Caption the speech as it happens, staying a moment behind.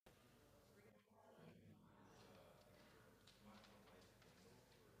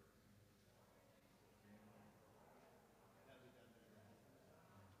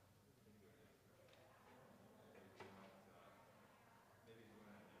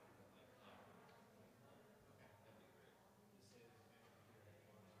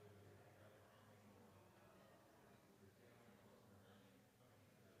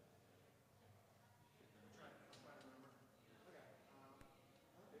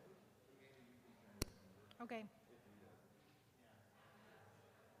Okay.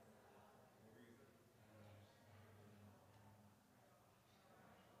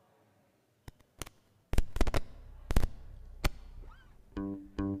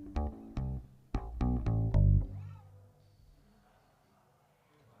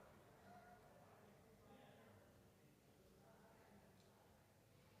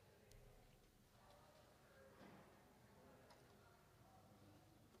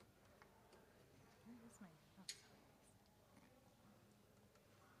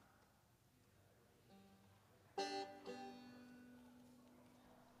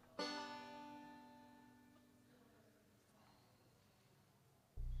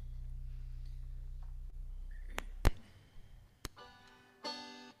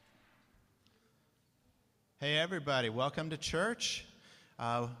 Hey everybody, welcome to church.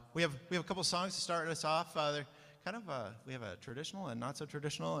 We have a couple songs to start us off. They're kind of we have a traditional and not so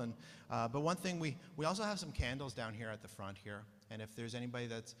traditional, and but one thing we also have some candles down here at the front here. And if there's anybody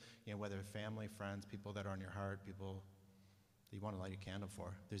that's whether family, friends, people that are on your heart, people that you want to light a candle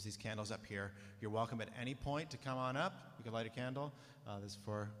for, there's these candles up here. You're welcome at any point to come on up. You can light a candle. This is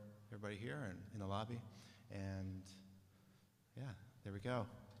for everybody here and in the lobby, and yeah, there we go.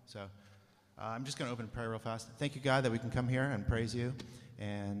 So. I'm just going to open prayer real fast. Thank you, God, that we can come here and praise you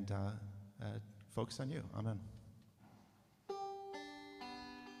and focus on you. Amen.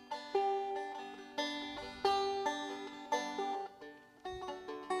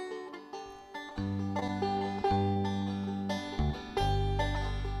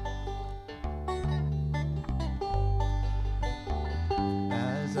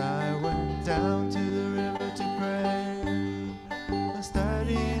 As I went down to the river to pray,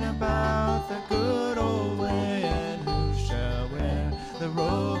 studying about the good old way, and who shall wear the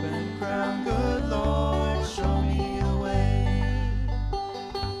robe and crown? Good Lord, show me the way.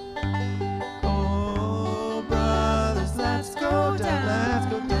 Oh, brothers, let's go down, let's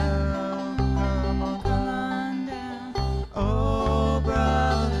go down. Come on down. Oh,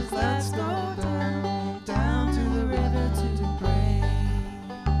 brothers, let's go down, down to the river to pray.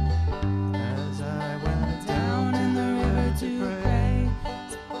 As I went down in the river to pray,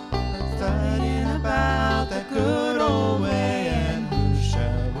 studying about that good old way, and who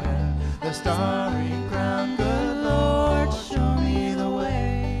shall wear the starry crown? Good Lord, show me the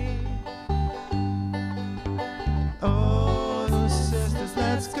way. Oh, sisters,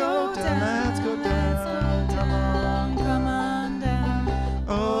 let's go down, let's go down. Come on down.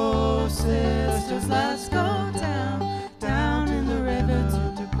 Oh, sisters, let's go down, down in the river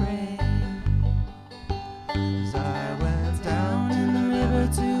to pray. As I went down in the river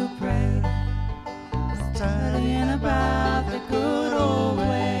to pray, studying about the good old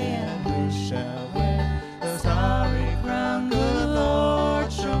way, and who shall wear the starry crown? Good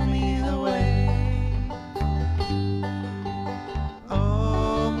Lord, show me the way.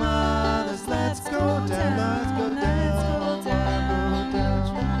 Oh, mothers, let's go down, let's go down,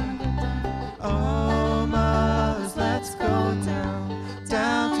 oh, mothers, let's go down,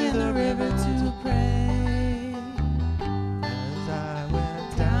 down to the river to pray. As I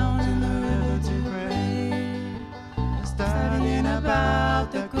went down in the river to pray, studying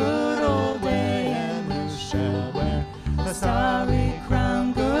about the good old way, and who shall wear the starry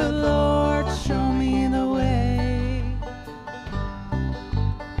crown? Good Lord, show me the way.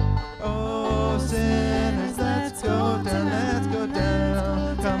 Oh, sinners, let's go down, let's go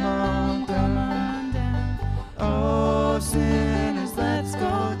down. Come on down. Oh, sinners, let's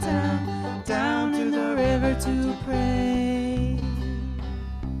go down, down to the river to pray.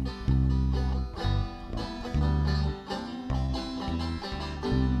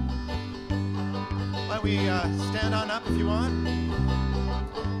 Why don't we stand on up if you want?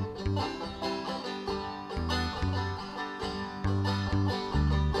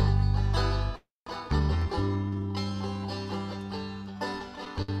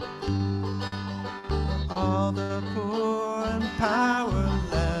 All the poor and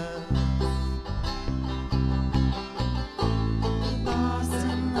powerless, lost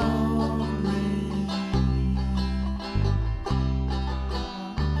and lonely,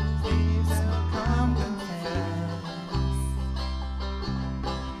 thieves shall come confess,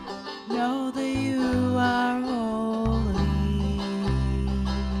 know that you are holy,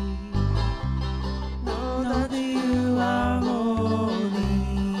 know that you are holy.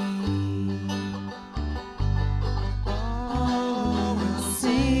 Oh, we'll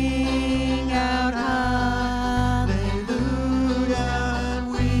sing out hallelujah, and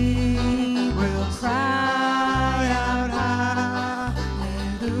we will cry out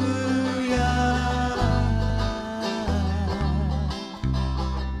hallelujah.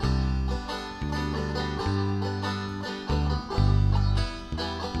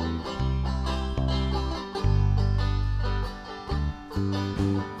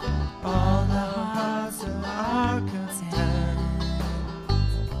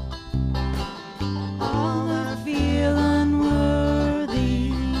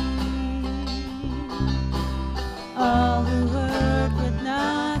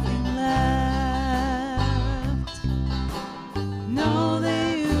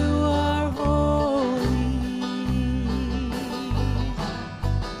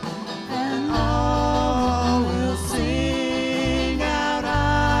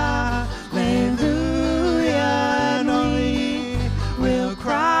 will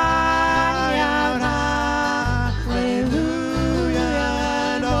cry out hallelujah,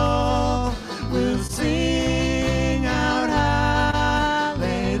 and all will sing out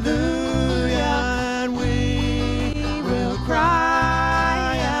hallelujah, and we will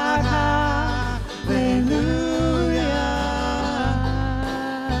cry out hallelujah.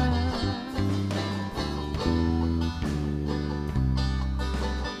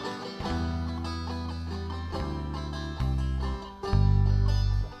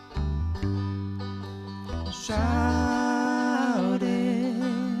 Shout it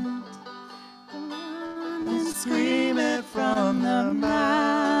and scream it from the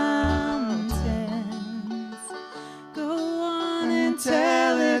mountains. Go on and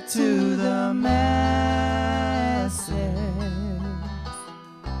tell it to the masses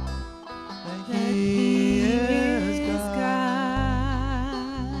that He is God.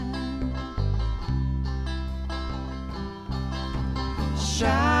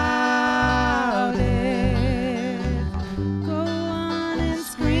 Shout it, go on and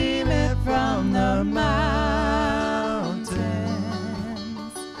scream it from the mountains.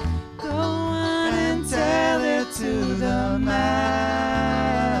 Go on and tell it to the masses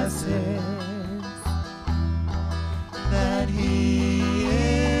that He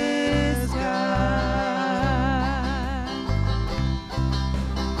is God.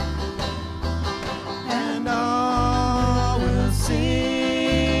 And all will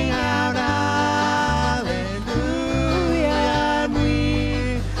sing out hallelujah, and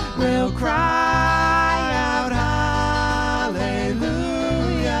we will cry out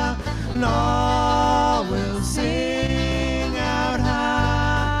hallelujah, and all will sing out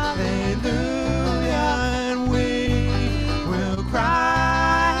hallelujah, and we will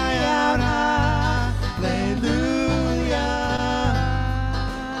cry out hallelujah.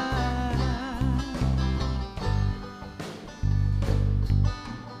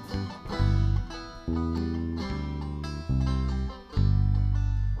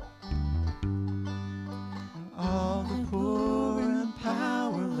 All the poor and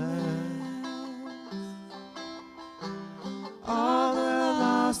powerless, all the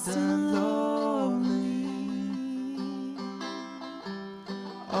lost and lonely,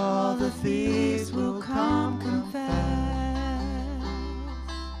 all the thieves will come confess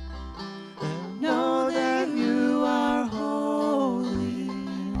and know that you are holy.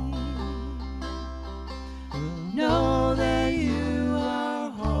 Know that you are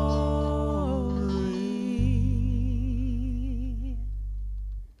holy.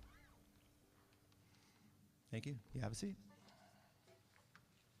 Thank you. You have a seat.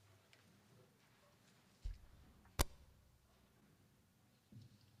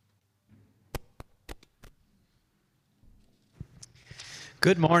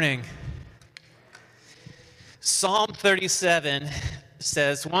 Good morning. Psalm 37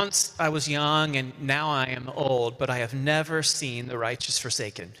 says, "Once I was young and now I am old, but I have never seen the righteous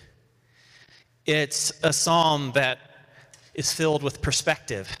forsaken." It's a psalm that is filled with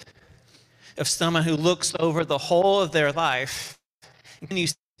perspective of someone who looks over the whole of their life and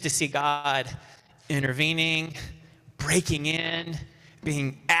continues to see God intervening, breaking in,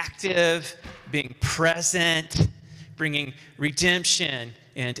 being active, being present, bringing redemption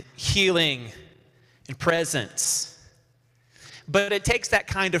and healing and presence. But it takes that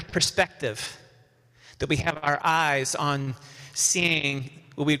kind of perspective that we have our eyes on seeing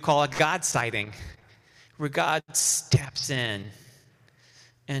what we'd call a God sighting, where God steps in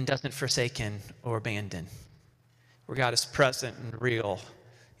and doesn't forsaken or abandon, where God is present and real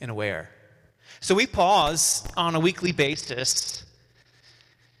and aware. So we pause on a weekly basis.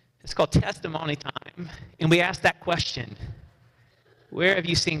 It's called Testimony Time, and we ask that question: where have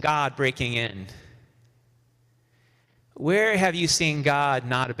you seen God breaking in? Where have you seen God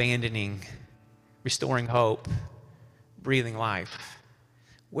not abandoning, restoring hope, breathing life?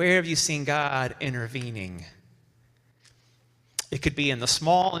 Where have you seen God intervening? It could be in the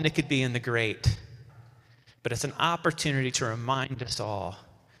small and it could be in the great, but it's an opportunity to remind us all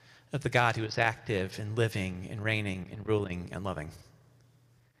of the God who is active and living and reigning and ruling and loving.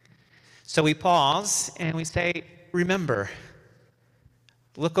 So we pause and we say, remember,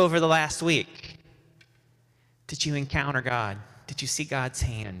 look over the last week. Did you encounter God? Did you see God's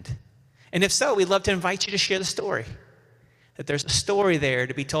hand? And if so, we'd love to invite you to share the story. That there's a story there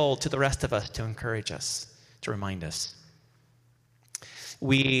to be told to the rest of us, to encourage us, to remind us.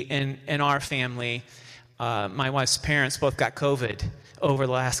 We, in our family, my wife's parents both got COVID over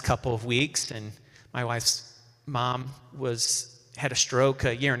the last couple of weeks, and my wife's mom had a stroke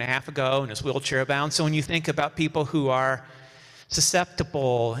a year and a half ago and is wheelchair bound. So when you think about people who are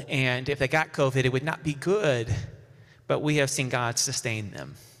susceptible, and if they got COVID, it would not be good. but we have seen God sustain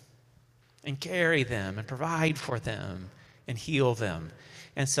them and carry them and provide for them and heal them.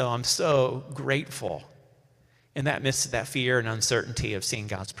 And so I'm so grateful in that midst of that fear and uncertainty of seeing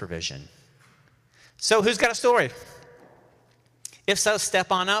God's provision. So who's got a story? If so,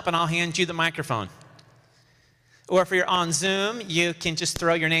 step on up and I'll hand you the microphone. Or if you're on Zoom, you can just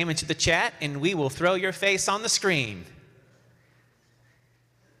throw your name into the chat and we will throw your face on the screen.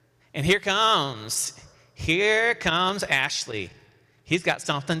 And here comes Ashley. He's got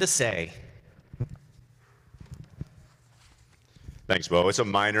something to say. Thanks, Bo. It's a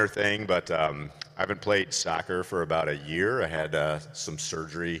minor thing, but I haven't played soccer for about a year. I had some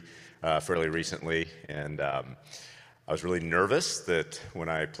surgery fairly recently, and I was really nervous that when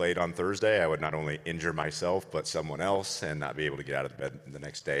I played on Thursday, I would not only injure myself, but someone else and not be able to get out of bed the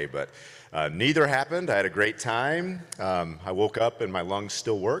next day. But neither happened. I had a great time. I woke up and my lungs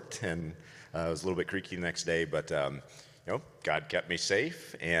still worked, and it was a little bit creaky the next day, but God kept me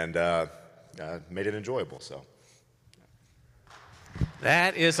safe and made it enjoyable. So.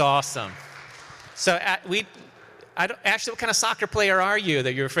 That is awesome. So Ashley, what kind of soccer player are you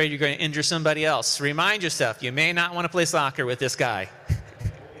that you're afraid you're going to injure somebody else? Remind yourself, you may not want to play soccer with this guy.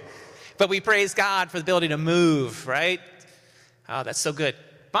 But we praise God for the ability to move, right? Oh, that's so good.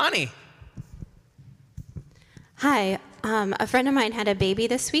 Bonnie. Hi. A friend of mine had a baby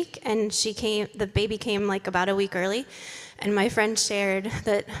this week, and the baby came like about a week early. And my friend shared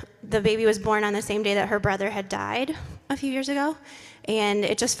that the baby was born on the same day that her brother had died a few years ago. And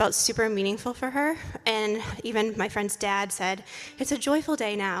it just felt super meaningful for her. And even my friend's dad said, it's a joyful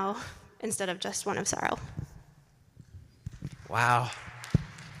day now, instead of just one of sorrow. Wow.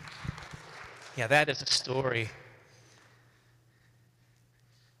 Yeah, that is a story.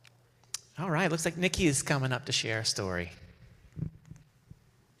 All right, looks like Nikki is coming up to share a story.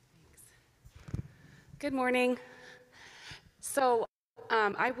 Good morning. So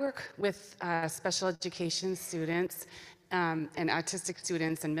I work with special education students and autistic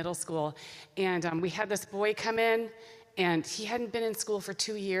students in middle school. And we had this boy come in, and he hadn't been in school for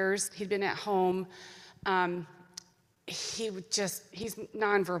 2 years. He'd been at home. He's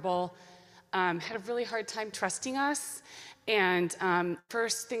nonverbal, had a really hard time trusting us. And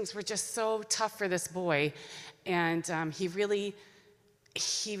first, things were just so tough for this boy. And he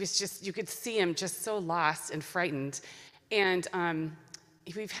was just, you could see him just so lost and frightened. And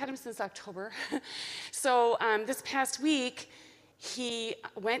we've had him since October. So this past week, he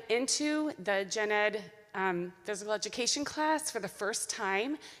went into the Gen Ed physical education class for the first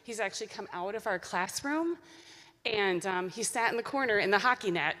time. He's actually come out of our classroom, and he sat in the corner in the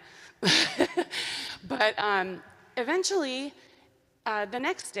hockey net. But eventually, the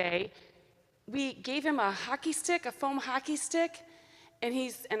next day, we gave him a hockey stick, a foam hockey stick,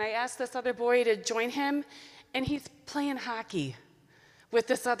 and I asked this other boy to join him, and he's playing hockey with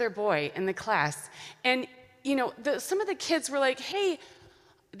this other boy in the class. And, some of the kids were like, hey,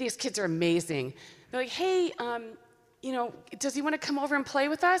 these kids are amazing. They're like, hey, does he want to come over and play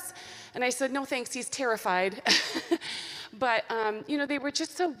with us? And I said, no, thanks, he's terrified. But, they were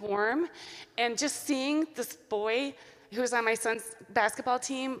just so warm. And just seeing this boy who was on my son's basketball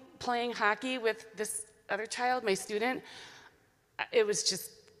team playing hockey with this other child, my student, it was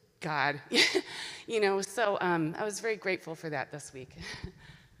just God, so I was very grateful for that this week.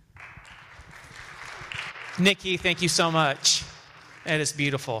 Nikki, thank you so much. That is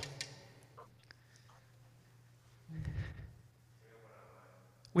beautiful.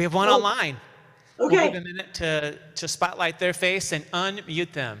 We have one online. Okay. We'll give a minute to spotlight their face and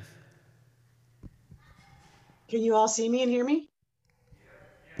unmute them. Can you all see me and hear me?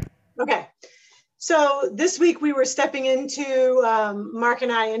 Okay. So this week we were stepping into, Mark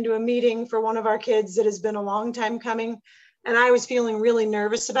and I, into a meeting for one of our kids that has been a long time coming. And I was feeling really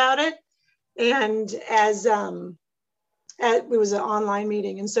nervous about it. And it was an online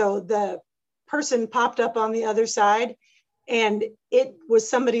meeting. And so the person popped up on the other side, and it was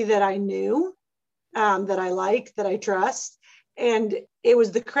somebody that I knew, that I like, that I trust. And it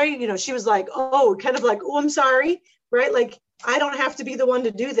was she was like, oh, kind of like, oh, I'm sorry, right? Like, I don't have to be the one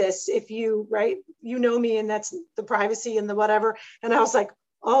to do this if you, right? You know me, and that's the privacy and the whatever. And I was like,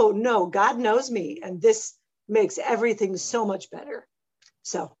 oh no, God knows me. And this makes everything so much better.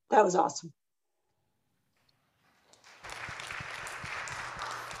 So that was awesome.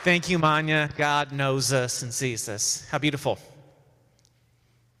 Thank you, Manya. God knows us and sees us. How beautiful.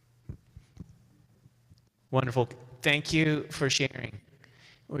 Wonderful. Thank you for sharing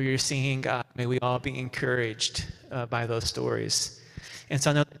where you're seeing God. May we all be encouraged by those stories. And so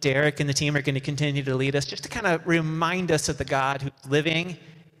I know that Derek and the team are going to continue to lead us just to kind of remind us of the God who's living,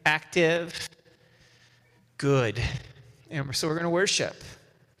 active, good, And so we're going to worship.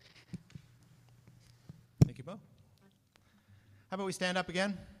 Thank you, Bo. How about we stand up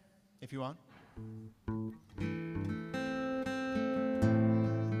again, if you want?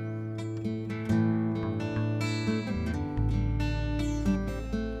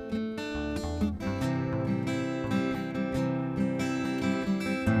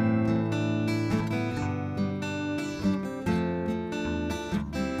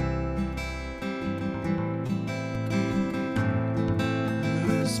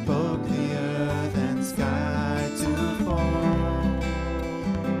 Spoke the earth and sky to fall.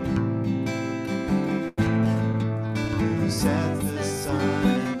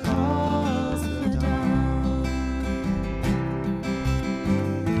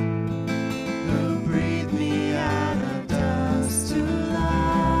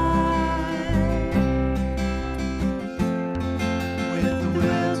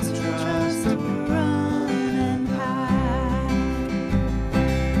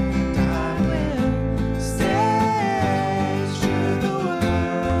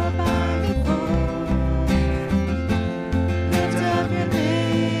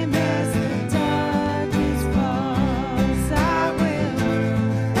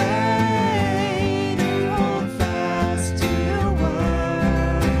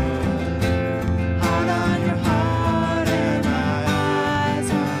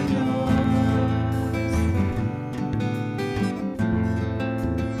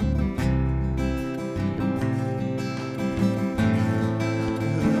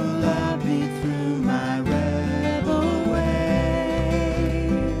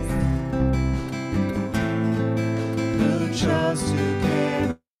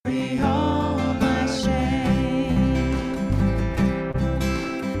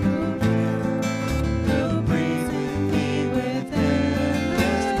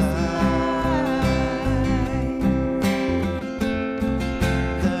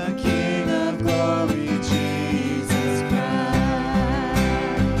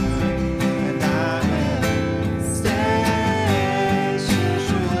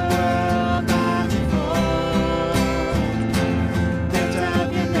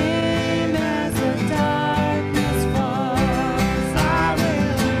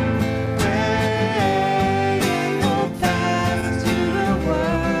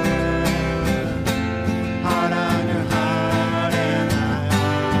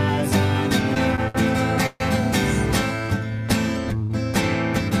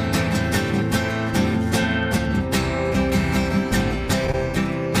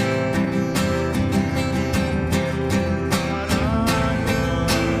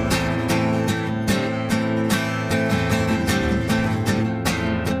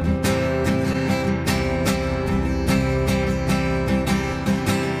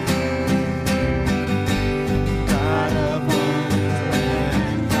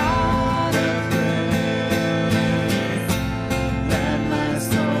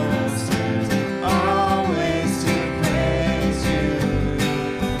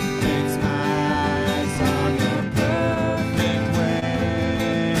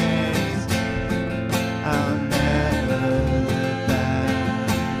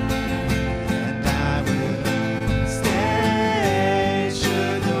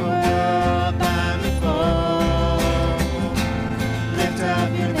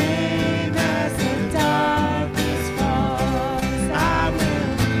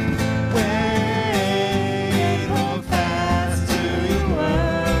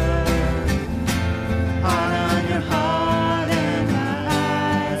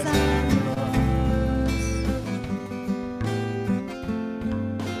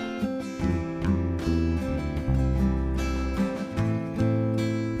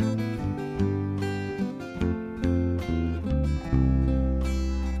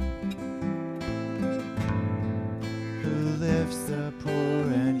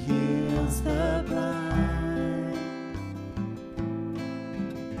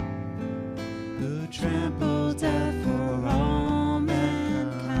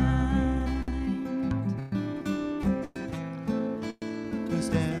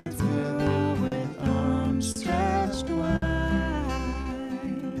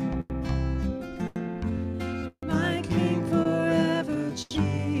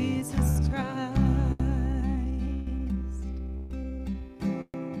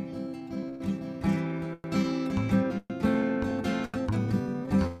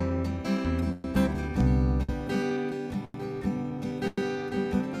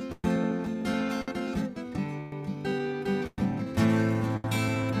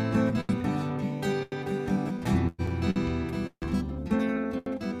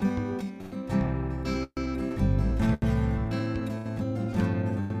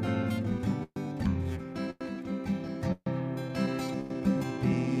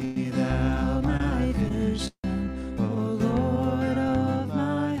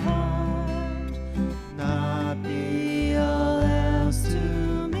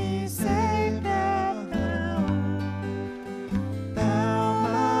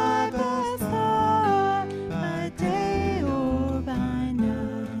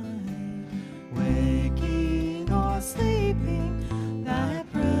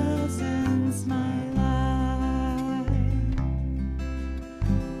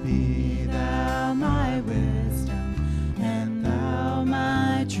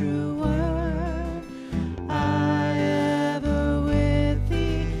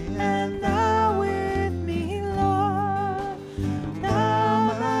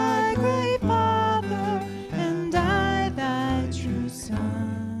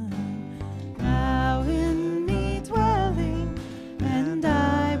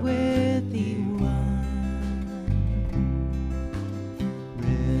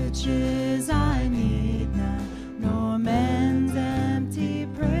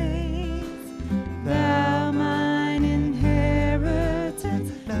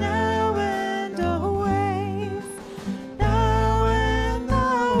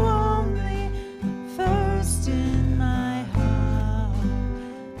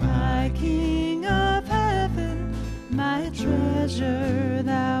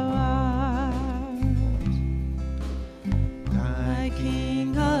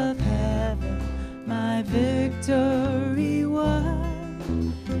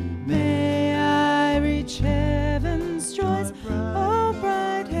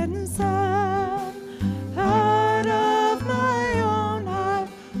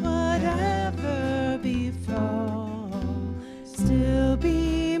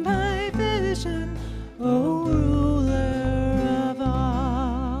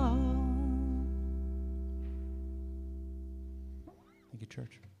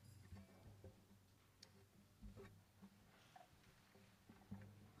 church.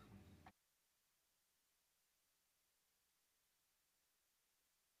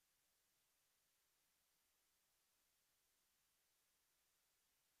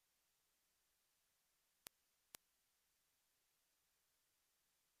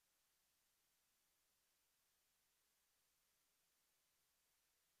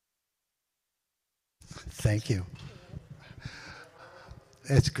 Thank you.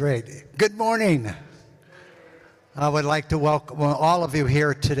 It's great. Good morning. I would like to welcome all of you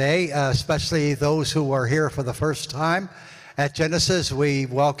here today, especially those who are here for the first time at Genesis. We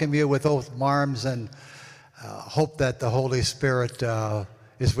welcome you with open arms and hope that the Holy Spirit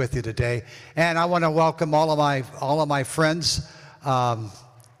is with you today. And I want to welcome all of my friends,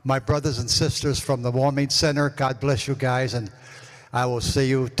 my brothers and sisters from the Warming Center. God bless you guys, and I will see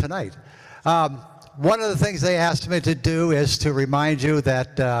you tonight. One of the things they asked me to do is to remind you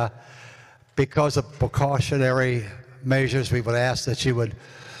that because of precautionary measures, we would ask that you would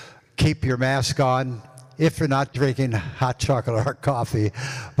keep your mask on if you're not drinking hot chocolate or coffee.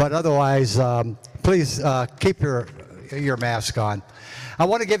 But otherwise, please keep your mask on. I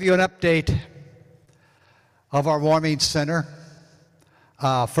want to give you an update of our Warming Center.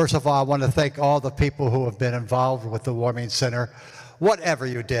 First of all, I want to thank all the people who have been involved with the Warming Center. Whatever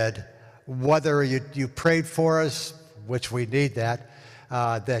you did, whether you prayed for us, which we need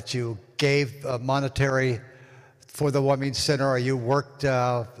that you gave monetary for the Warming Center, or you worked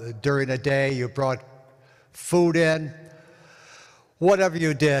during the day, you brought food in, whatever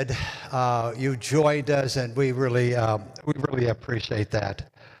you did, you joined us, and we really appreciate that.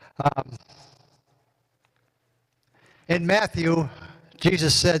 In Matthew,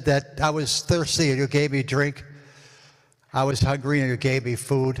 Jesus said that I was thirsty and you gave me drink. I was hungry and you gave me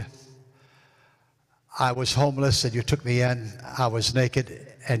food. I was homeless and you took me in. I was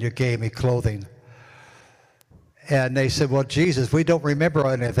naked and you gave me clothing. And they said, well, Jesus, we don't remember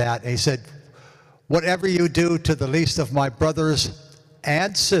any of that. And he said, whatever you do to the least of my brothers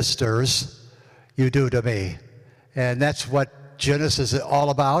and sisters, you do to me. And that's what Genesis is all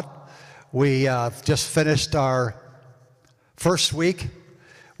about. We just finished our first week.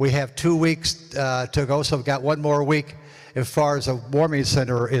 We have 2 weeks to go, so we've got one more week as far as the Warming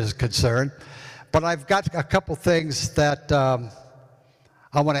Center is concerned. But I've got a couple things that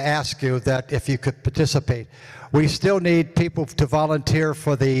I want to ask you that if you could participate. We still need people to volunteer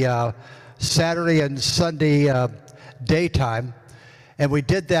for the Saturday and Sunday daytime. And we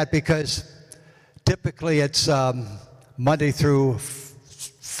did that because typically it's Monday through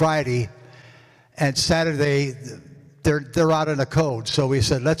Friday, and Saturday they're out in a code. So we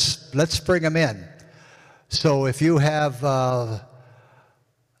said, let's bring them in. So if you have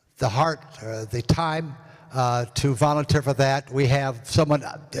the heart, the time to volunteer for that, we have someone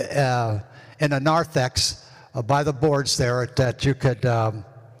in a narthex by the boards there that you could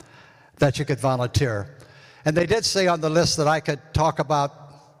volunteer. And they did say on the list that I could talk about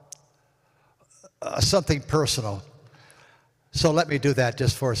something personal. So let me do that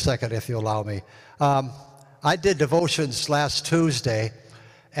just for a second, if you allow me. I did devotions last Tuesday,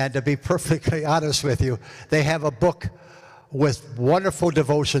 and to be perfectly honest with you, they have a book with wonderful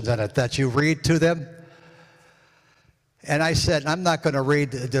devotions in it that you read to them. And I said, I'm not going to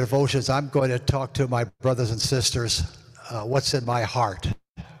read the devotions. I'm going to talk to my brothers and sisters what's in my heart.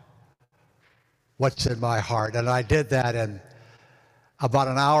 What's in my heart. And I did that, and about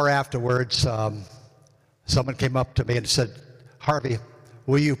an hour afterwards, someone came up to me and said, Harvey,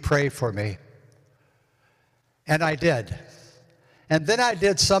 will you pray for me? And I did. And then I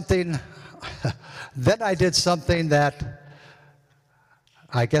did something, that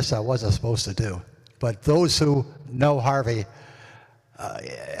I guess I wasn't supposed to do. But those who know Harvey,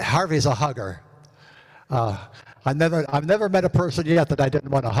 Harvey's a hugger. I've never met a person yet that I didn't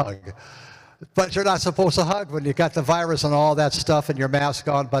want to hug. But you're not supposed to hug when you got the virus and all that stuff and your mask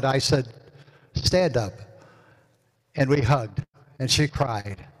on. But I said, stand up. And we hugged. And she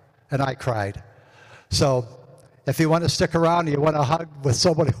cried. And I cried. So if you want to stick around and you want to hug with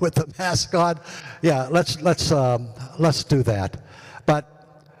somebody with the mask on, yeah, let's do that. But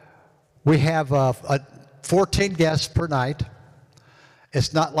we have 14 guests per night.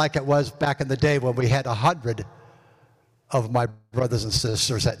 It's not like it was back in the day when we had 100 of my brothers and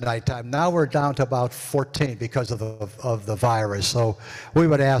sisters at nighttime. Now we're down to about 14 because of the virus. So we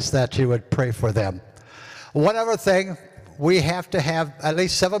would ask that you would pray for them. One other thing, we have to have at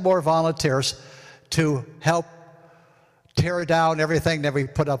least 7 more volunteers to help tear down everything that we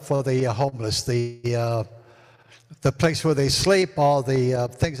put up for the homeless, the place where they sleep, all the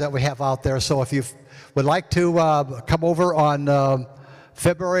things that we have out there. So if you would like to come over on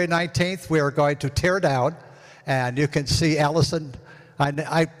February 19th, we are going to tear down, and you can see Allison.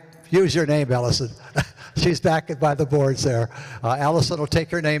 I use your name, Allison. She's back by the boards there. Allison will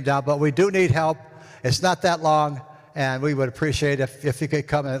take your name down, but we do need help. It's not that long, and we would appreciate if you could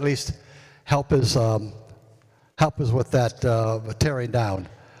come and at least help us with that tearing down.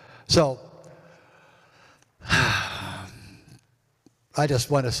 So I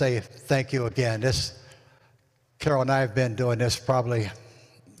just want to say thank you again. Carol and I have been doing this probably,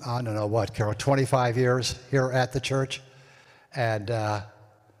 I don't know what, Carol, 25 years here at the church. And the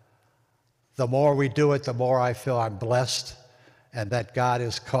more we do it, the more I feel I'm blessed and that God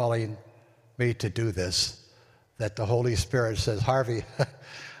is calling me to do this. That the Holy Spirit says, Harvey,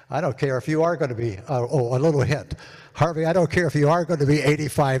 I don't care if you are going to be, a little hint. Harvey, I don't care if you are going to be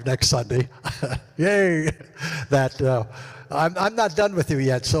 85 next Sunday. Yay! That I'm not done with you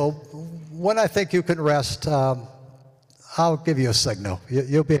yet. So when I think you can rest, I'll give you a signal.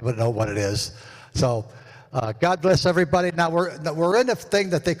 You'll be able to know what it is. So God bless everybody. Now we're in a thing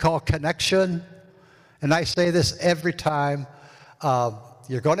that they call connection. And I say this every time.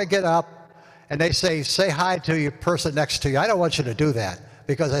 You're going to get up and they say hi to your person next to you. I don't want you to do that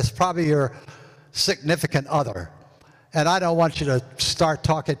because it's probably your significant other. And I don't want you to start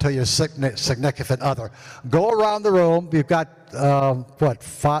talking to your significant other. Go around the room. You've got, 4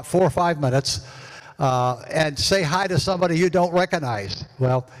 or 5 minutes. And say hi to somebody you don't recognize.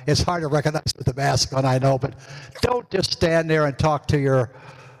 Well, it's hard to recognize with the mask on, I know, but don't just stand there and talk to your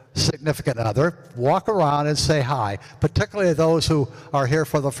significant other. Walk around and say hi, particularly those who are here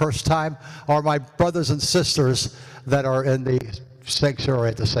for the first time or my brothers and sisters that are in the sanctuary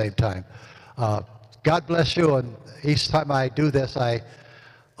at the same time. God bless you, and each time I do this, I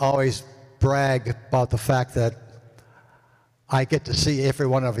always brag about the fact that I get to see every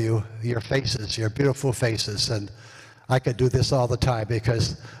one of you, your faces, your beautiful faces, and I could do this all the time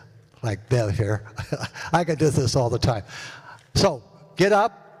because, like Bill here, I could do this all the time. So get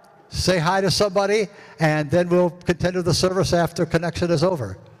up, say hi to somebody, and then we'll continue the service after connection is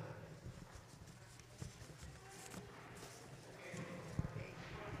over.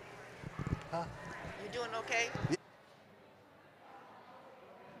 You doing okay?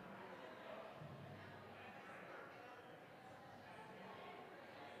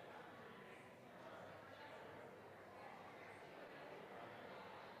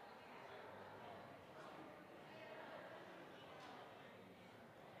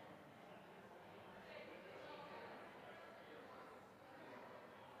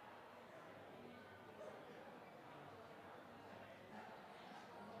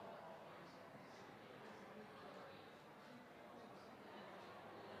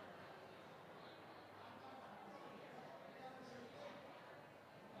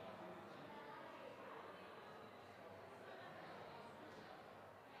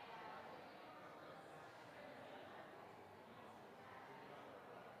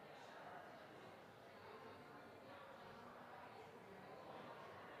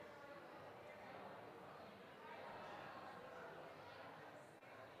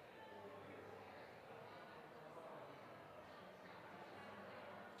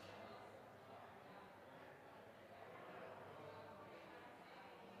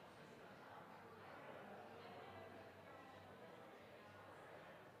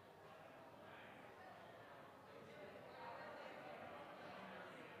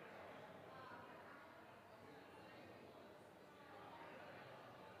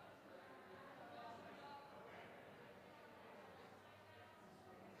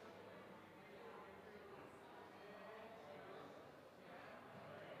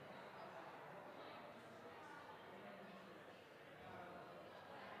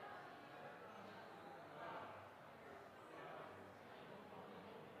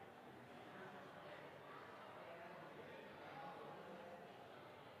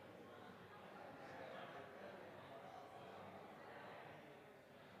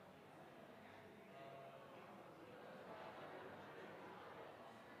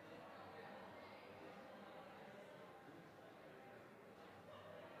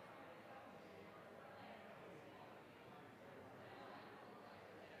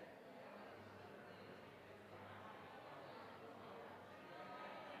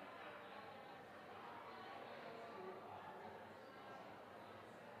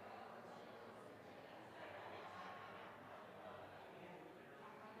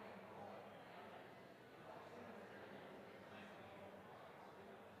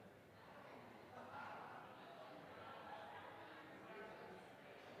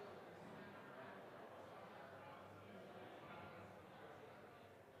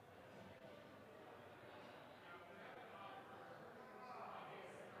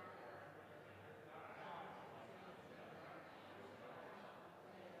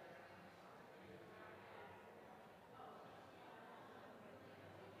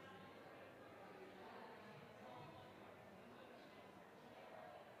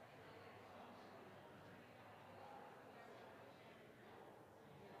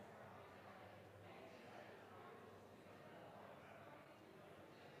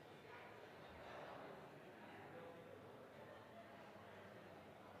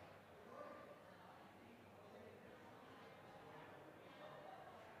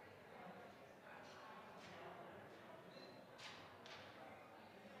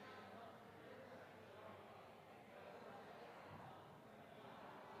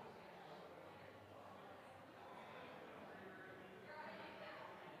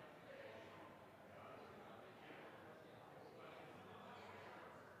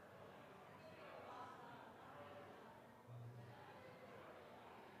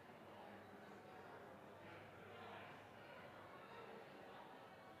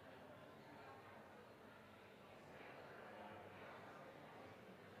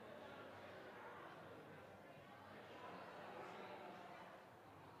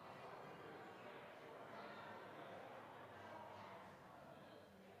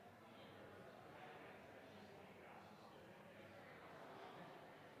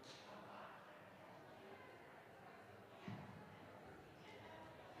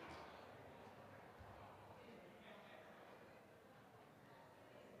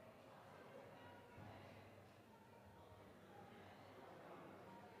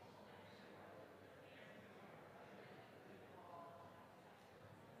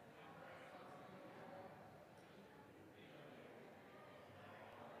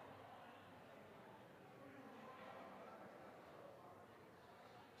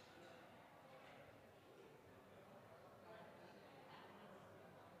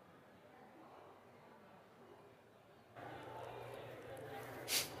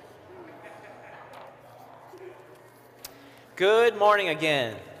 Good morning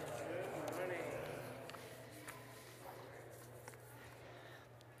again.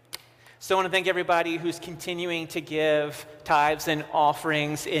 So I want to thank everybody who's continuing to give tithes and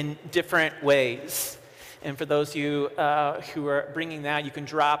offerings in different ways. And for those of you who are bringing that, you can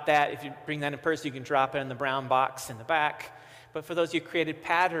drop that. If you bring that in person, you can drop it in the brown box in the back. But for those of you who created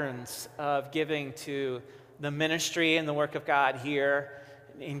patterns of giving to the ministry and the work of God here,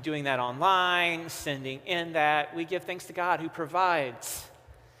 in doing that online, sending in that, we give thanks to God who provides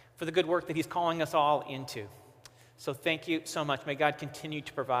for the good work that he's calling us all into. So thank you so much. May God continue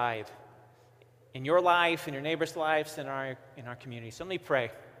to provide in your life, in your neighbors' lives, in our community. So let me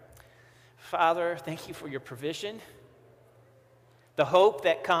pray. Father, thank you for your provision, the hope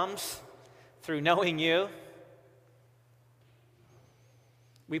that comes through knowing you.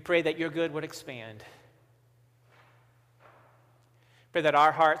 We pray that your good would expand. Pray that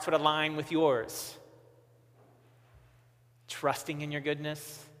our hearts would align with yours, trusting in your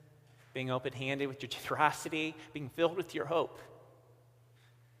goodness, being open-handed with your generosity, being filled with your hope.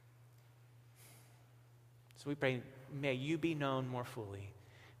 So we pray, may you be known more fully.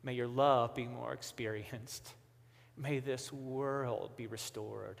 May your love be more experienced. May this world be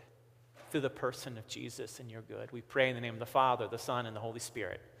restored through the person of Jesus and your good. We pray in the name of the Father, the Son, and the Holy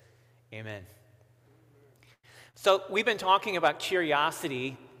Spirit. Amen. So we've been talking about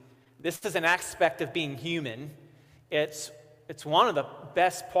curiosity. This is an aspect of being human. It's one of the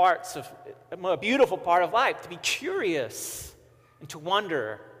best parts of, a beautiful part of life, to be curious and to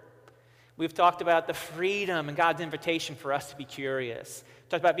wonder. We've talked about the freedom and God's invitation for us to be curious.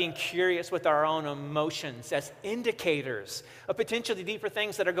 Talked about being curious with our own emotions as indicators of potentially deeper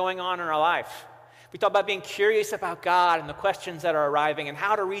things that are going on in our life. We talked about being curious about God and the questions that are arriving and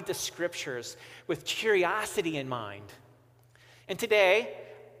how to read the scriptures with curiosity in mind. And today,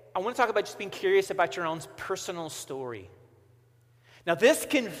 I want to talk about just being curious about your own personal story. Now, this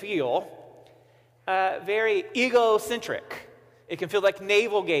can feel very egocentric. It can feel like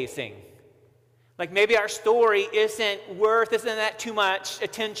navel-gazing. Like maybe our story isn't that too much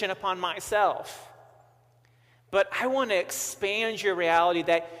attention upon myself. But I want to expand your reality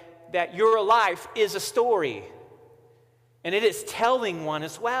that your life is a story. And it is telling one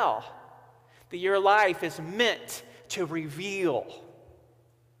as well. That your life is meant to reveal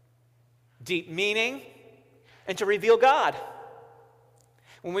deep meaning and to reveal God.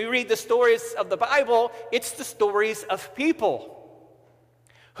 When we read the stories of the Bible, it's the stories of people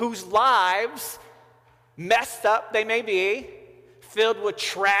whose lives, messed up they may be, filled with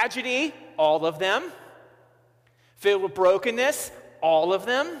tragedy, all of them, filled with brokenness, all of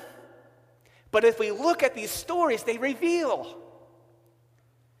them. But if we look at these stories, they reveal.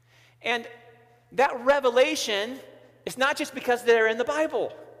 And that revelation is not just because they're in the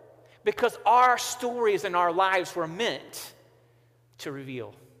Bible, because our stories and our lives were meant to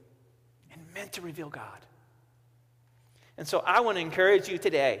reveal, and meant to reveal God. And so I want to encourage you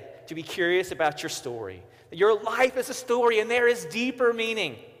today to be curious about your story. Your life is a story, and there is deeper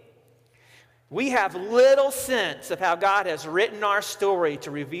meaning. We have little sense of how God has written our story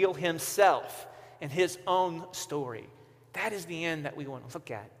to reveal himself and his own story. That is the end that we want to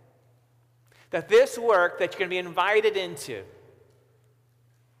look at. That this work that you're going to be invited into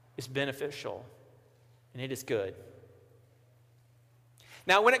is beneficial, and it is good.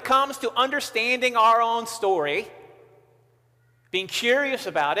 Now, when it comes to understanding our own story, being curious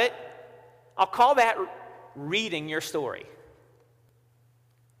about it, I'll call that reading your story.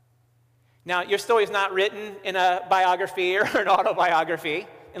 Now, your story is not written in a biography or an autobiography,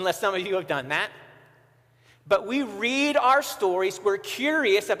 unless some of you have done that. But we read our stories, we're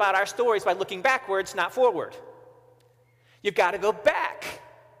curious about our stories by looking backwards, not forward. You've got to go back.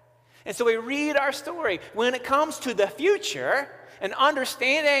 And so we read our story. When it comes to the future and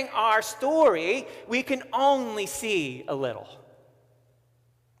understanding our story, we can only see a little.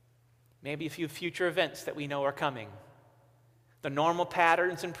 Maybe a few future events that we know are coming. The normal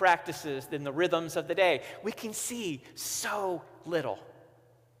patterns and practices, then the rhythms of the day. We can see so little.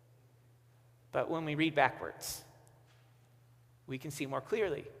 But when we read backwards, we can see more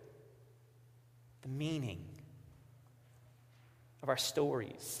clearly the meaning of our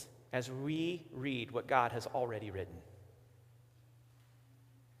stories as we read what God has already written.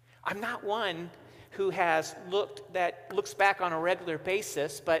 I'm not one who looks back on a regular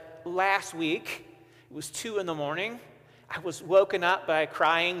basis, but last week, it was 2 a.m, I was woken up by a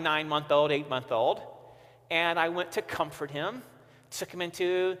crying 9-month-old, 8-month-old, and I went to comfort him, took him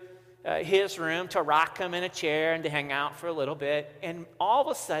into his room to rock him in a chair and to hang out for a little bit, and all of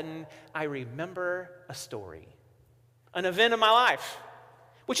a sudden, I remember a story, an event in my life,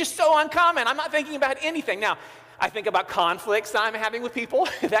 which is so uncommon. I'm not thinking about anything. Now, I think about conflicts I'm having with people.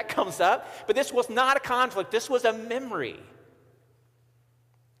 That comes up. But this was not a conflict. This was a memory.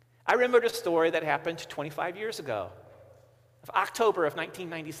 I remembered a story that happened 25 years ago, of October of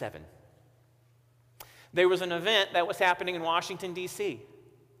 1997. There was an event that was happening in Washington, D.C.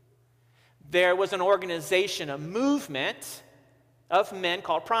 There was an organization, a movement of men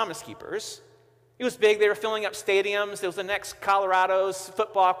called Promise Keepers. It was big. They were filling up stadiums. There was the next Colorado's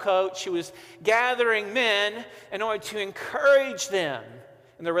football coach who was gathering men in order to encourage them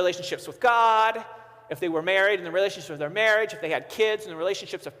in their relationships with God, if they were married, in the relationships of their marriage, if they had kids, in the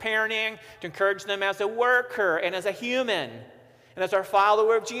relationships of parenting, to encourage them as a worker and as a human and as our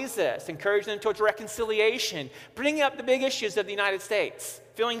follower of Jesus, encourage them towards reconciliation, bringing up the big issues of the United States,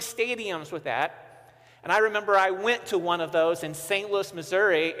 filling stadiums with that. And I remember I went to one of those in St. Louis,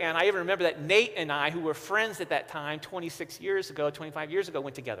 Missouri, and I even remember that Nate and I, who were friends at that time, 25 years ago,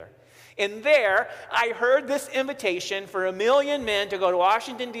 went together. And there, I heard this invitation for 1 million men to go to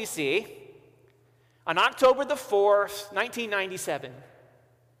Washington, D.C. on October the 4th, 1997,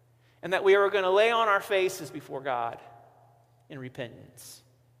 and that we were going to lay on our faces before God in repentance.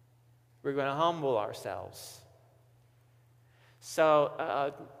 We were going to humble ourselves.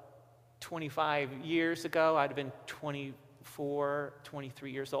 So, 25 years ago, I'd have been 24,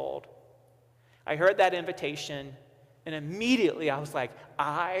 23 years old. I heard that invitation, and immediately I was like,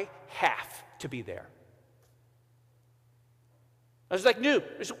 I have to be there. I was like, no,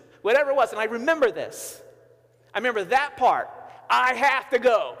 whatever it was, and I remember this. I remember that part. I have to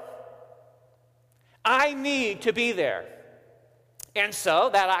go. I need to be there. And so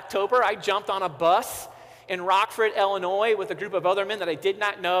that October, I jumped on a bus in Rockford, Illinois, with a group of other men that I did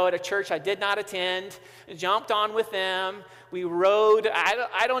not know at a church I did not attend. Jumped on with them. We rode.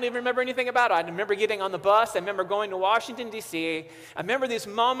 I don't even remember anything about it. I remember getting on the bus. I remember going to Washington, D.C. I remember these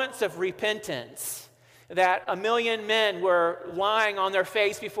moments of repentance that 1 million men were lying on their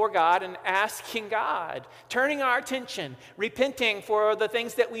face before God and asking God, turning our attention, repenting for the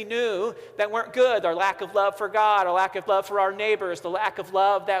things that we knew that weren't good, our lack of love for God, our lack of love for our neighbors, the lack of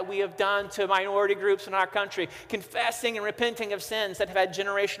love that we have done to minority groups in our country, confessing and repenting of sins that have had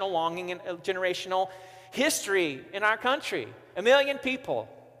generational longing and generational history in our country. 1 million people.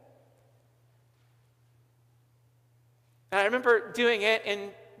 And I remember doing it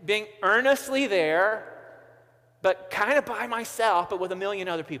and being earnestly there, but kind of by myself, but with 1 million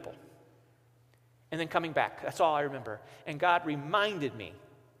other people. And then coming back. That's all I remember. And God reminded me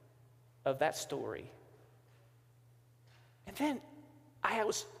of that story. And then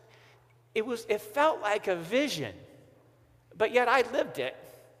it felt like a vision, but yet I lived it.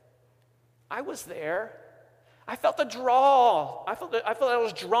 I was there. I felt the draw. I felt I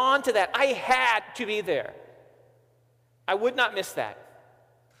was drawn to that. I had to be there. I would not miss that.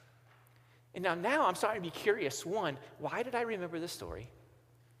 And now I'm starting to be curious. One, why did I remember this story?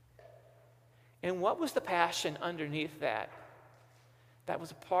 And what was the passion underneath that? That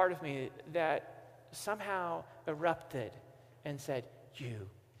was a part of me that somehow erupted and said, you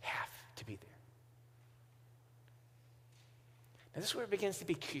have to be there. Now this is where it begins to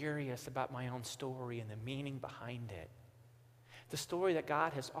be curious about my own story and the meaning behind it. The story that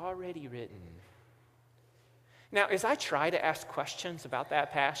God has already written. Now, as I try to ask questions about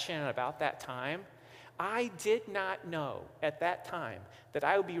that passion and about that time, I did not know at that time that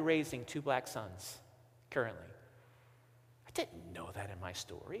I would be raising 2 black sons currently. I didn't know that in my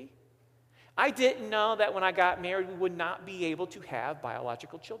story. I didn't know that when I got married, we would not be able to have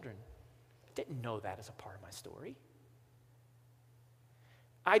biological children. I didn't know that as a part of my story.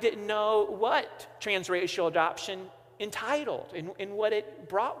 I didn't know what transracial adoption entitled and what it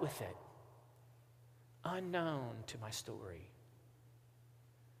brought with it. Unknown to my story.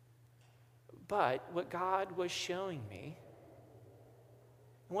 But what God was showing me,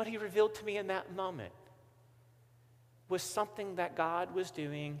 and what he revealed to me in that moment, was something that God was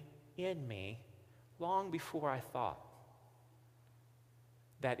doing in me long before I thought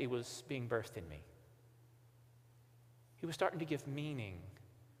that it was being birthed in me. He was starting to give meaning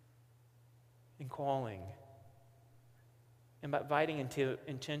and calling and inviting into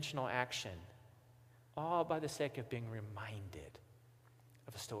intentional action, all by the sake of being reminded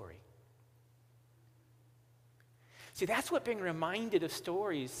of a story. See, that's what being reminded of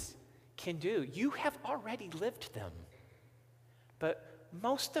stories can do. You have already lived them, but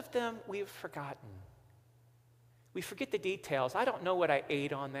most of them we've forgotten. We forget the details. I don't know what I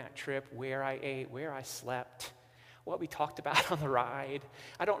ate on that trip, where I ate, where I slept, what we talked about on the ride.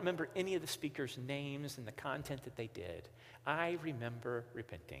 I don't remember any of the speakers' names and the content that they did. I remember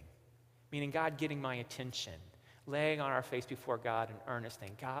repenting. Meaning God getting my attention, laying on our face before God in earnest,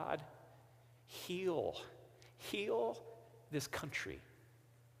 saying, God, heal Heal this country.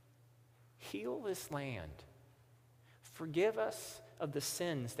 Heal this land. Forgive us of the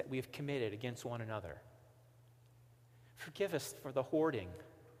sins that we have committed against one another. Forgive us for the hoarding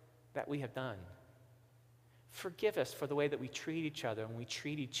that we have done. Forgive us for the way that we treat each other and we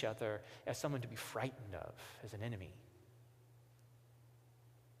treat each other as someone to be frightened of, as an enemy.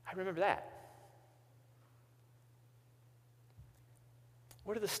 I remember that.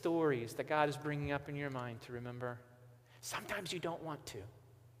 What are the stories that God is bringing up in your mind to remember? Sometimes you don't want to,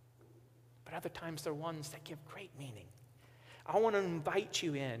 but other times they're ones that give great meaning. I want to invite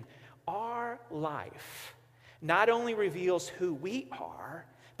you in. Our life not only reveals who we are,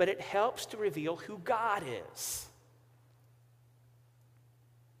 but it helps to reveal who God is.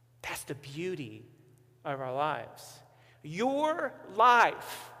 That's the beauty of our lives. Your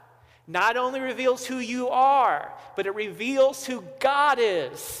life not only reveals who you are, but it reveals who God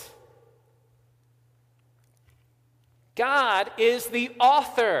is. God is the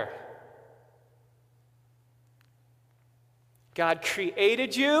author. God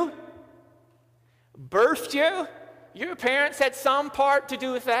created you, birthed you. Your parents had some part to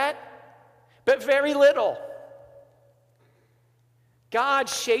do with that, but very little. God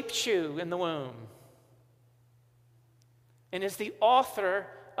shaped you in the womb and is the author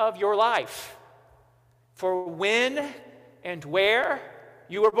of your life for when and where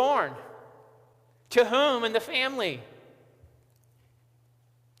you were born, to whom in the family.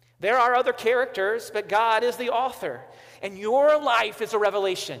 There are other characters, but God is the author, and your life is a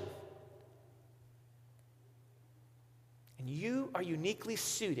revelation. And you are uniquely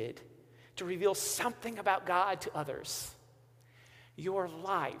suited to reveal something about God to others. Your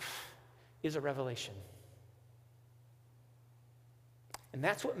life is a revelation. And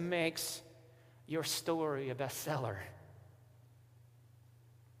that's what makes your story a bestseller.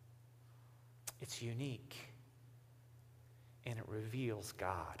 It's unique, and it reveals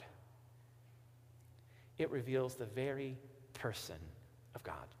God. It reveals the very person of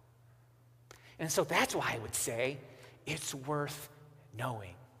God. And so that's why I would say it's worth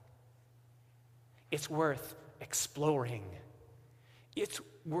knowing. It's worth exploring. It's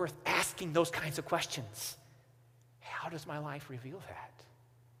worth asking those kinds of questions. How does my life reveal that?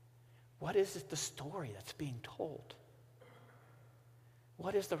 What is it, the story that's being told?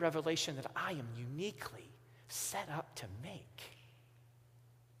 What is the revelation that I am uniquely set up to make?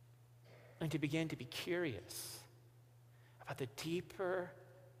 And to begin to be curious about the deeper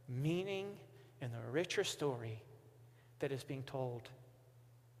meaning and the richer story that is being told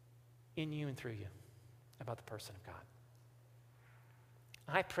in you and through you about the person of God.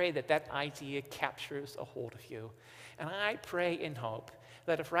 I pray that that idea captures a hold of you. And I pray in hope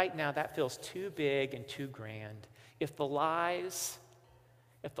that if right now that feels too big and too grand, if the lies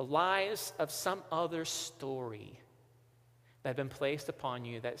of some other story that have been placed upon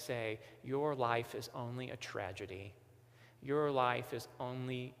you that say your life is only a tragedy, your life is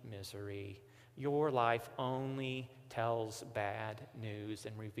only misery, your life only tells bad news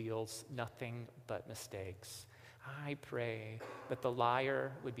and reveals nothing but mistakes, I pray that the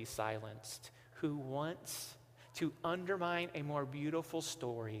liar would be silenced who wants to undermine a more beautiful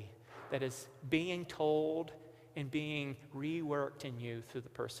story that is being told and being reworked in you through the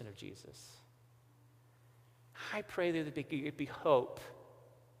person of Jesus. I pray that there would be hope.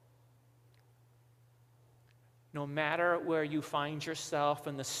 No matter where you find yourself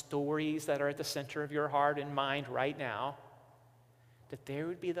in the stories that are at the center of your heart and mind right now, that there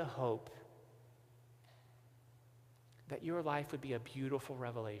would be the hope that your life would be a beautiful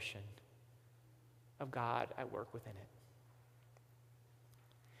revelation of God at work within it.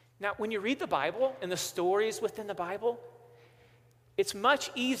 Now, when you read the Bible and the stories within the Bible, it's much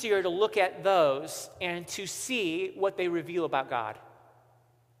easier to look at those and to see what they reveal about God.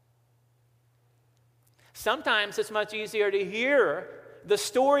 Sometimes it's much easier to hear the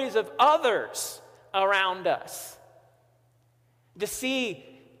stories of others around us, to see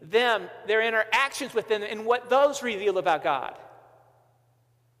them, their interactions with them, and what those reveal about God.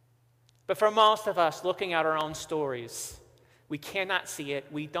 But for most of us, looking at our own stories, we cannot see it,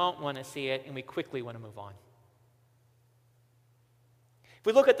 we don't want to see it, and we quickly want to move on. If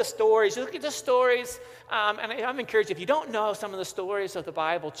we look at the stories, and I'm encouraged, if you don't know some of the stories of the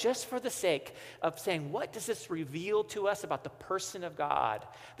Bible, just for the sake of saying, what does this reveal to us about the person of God?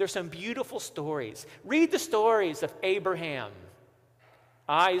 There's some beautiful stories. Read the stories of Abraham,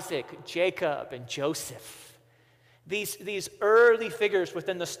 Isaac, Jacob, and Joseph. These early figures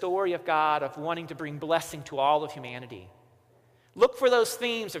within the story of God of wanting to bring blessing to all of humanity. Look for those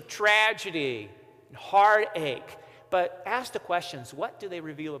themes of tragedy and heartache, but ask the questions, what do they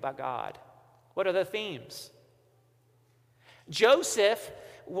reveal about God? What are the themes? Joseph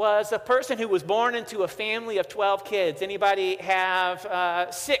was a person who was born into a family of 12 kids. Anybody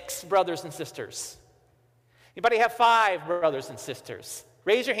have 6 brothers and sisters? Anybody have 5 brothers and sisters?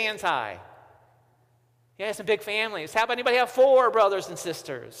 Raise your hands high. Yeah, some big families. How about anybody have 4 brothers and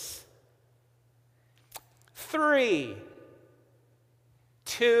sisters? 3.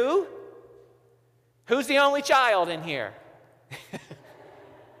 2. Who's the only child in here?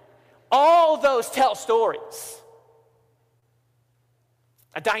 All those tell stories.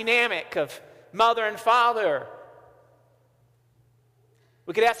 A dynamic of mother and father.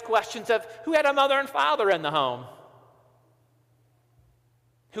 We could ask questions of who had a mother and father in the home?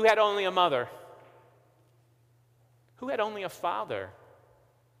 Who had only a mother? Who had only a father?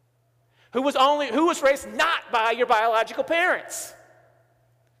 Who was raised not by your biological parents?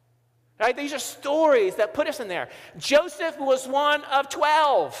 Right? These are stories that put us in there. Joseph was one of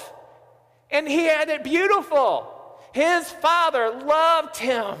 12, and he had it beautiful. His father loved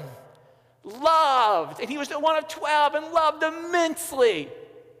him, and he was one of 12 and loved immensely.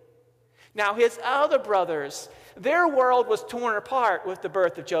 Now, his other brothers, their world was torn apart with the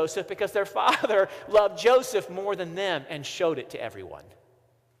birth of Joseph because their father loved Joseph more than them and showed it to everyone.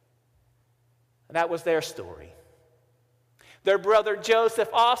 That was their story. Their brother Joseph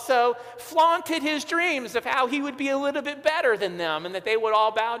also flaunted his dreams of how he would be a little bit better than them and that they would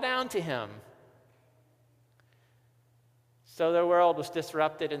all bow down to him. So their world was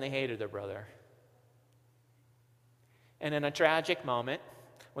disrupted and they hated their brother. And in a tragic moment,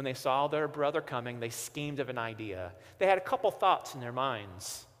 when they saw their brother coming, they schemed of an idea. They had a couple thoughts in their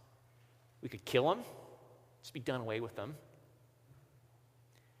minds. We could kill him, just be done away with him.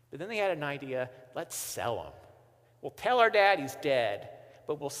 But then they had an idea, let's sell him. We'll tell our dad he's dead,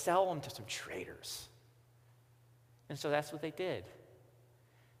 but we'll sell him to some traders. And so that's what they did.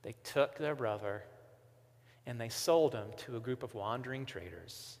 They took their brother and they sold him to a group of wandering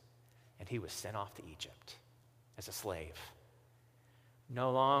traders, and he was sent off to Egypt as a slave.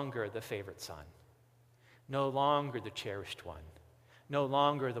 No longer the favorite son, no longer the cherished one, no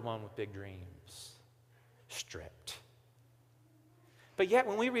longer the one with big dreams, stripped. But yet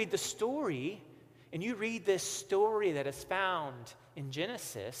when we read the story, and you read this story that is found in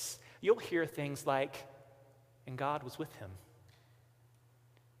Genesis, you'll hear things like, and God was with him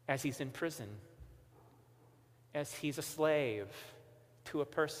as he's in prison, as he's a slave to a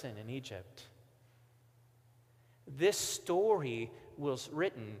person in Egypt. This story was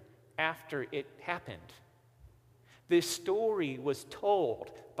written after it happened. This story was told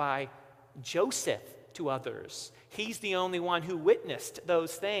by Joseph to others. He's the only one who witnessed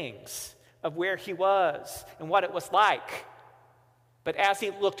those things of where he was and what it was like. But as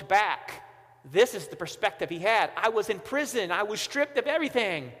he looked back, this is the perspective he had. I was in prison. I was stripped of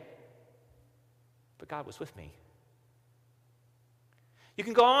everything. But God was with me. You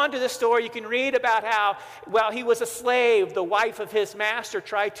can go on to this story. You can read about how, while he was a slave, the wife of his master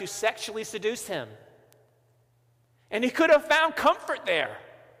tried to sexually seduce him. And he could have found comfort there.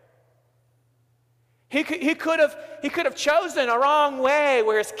 He could have chosen a wrong way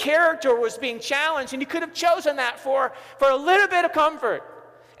where his character was being challenged, and he could have chosen that for a little bit of comfort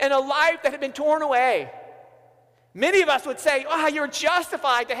in a life that had been torn away. Many of us would say, you're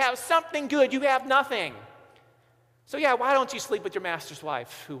justified to have something good. You have nothing. So why don't you sleep with your master's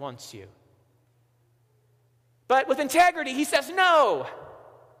wife who wants you? But with integrity, he says no.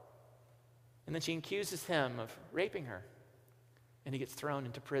 And then she accuses him of raping her, and he gets thrown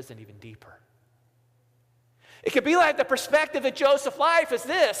into prison even deeper. It could be like the perspective of Joseph's life is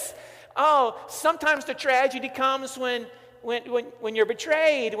this. Sometimes the tragedy comes when you're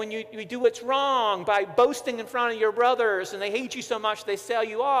betrayed, when you do what's wrong by boasting in front of your brothers and they hate you so much they sell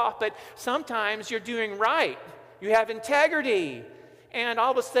you off. But sometimes you're doing right. You have integrity. And all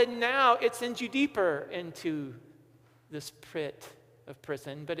of a sudden now it sends you deeper into this pit of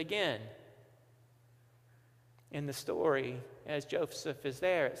prison. But again, in the story, as Joseph is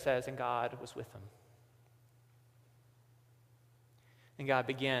there, it says, and God was with him. And God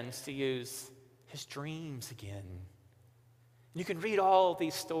begins to use his dreams again. You can read all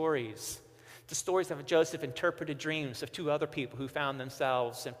these stories. The stories of Joseph interpreted dreams of 2 other people who found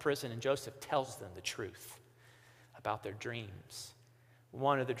themselves in prison, and Joseph tells them the truth about their dreams.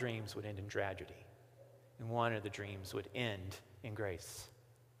 One of the dreams would end in tragedy, and one of the dreams would end in grace.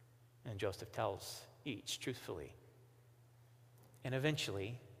 And Joseph tells each truthfully. And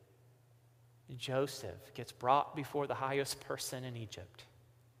eventually, Joseph gets brought before the highest person in Egypt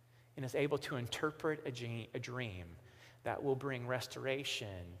and is able to interpret a dream that will bring restoration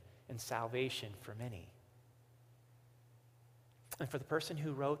and salvation for many. And for the person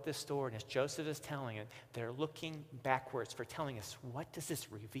who wrote this story, and as Joseph is telling it, they're looking backwards for telling us, what does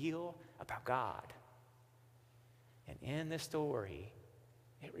this reveal about God? And in this story,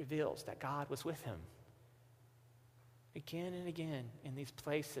 it reveals that God was with him again and again in these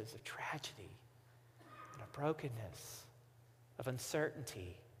places of tragedy and of brokenness, of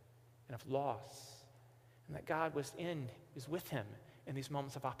uncertainty and of loss, and that God was with him in these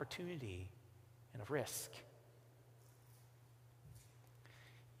moments of opportunity and of risk.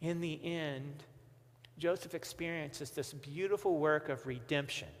 In the end, Joseph experiences this beautiful work of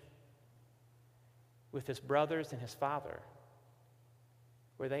redemption with his brothers and his father,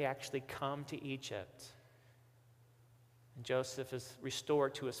 where they actually come to Egypt. And Joseph is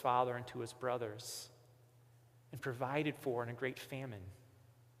restored to his father and to his brothers and provided for in a great famine.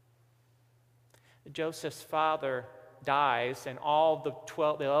 Joseph's father dies, and all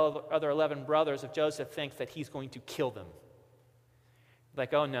the other 11 brothers of Joseph think that he's going to kill them.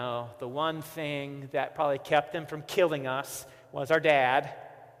 Like, oh no, the one thing that probably kept them from killing us was our dad,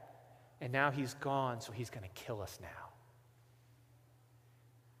 and now he's gone, so he's going to kill us now.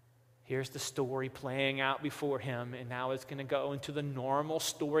 Here's the story playing out before him, and now it's going to go into the normal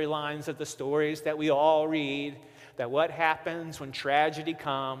storylines of the stories that we all read, that what happens when tragedy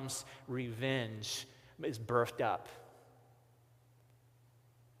comes, revenge is birthed up.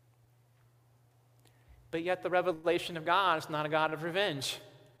 But yet the revelation of God is not a God of revenge.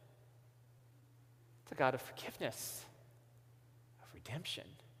 It's a God of forgiveness, of redemption.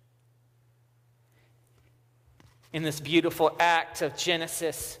 In this beautiful act of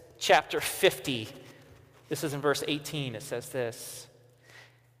Genesis chapter 50, this is in verse 18, it says this.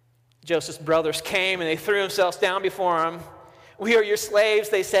 Joseph's brothers came and they threw themselves down before him. We are your slaves,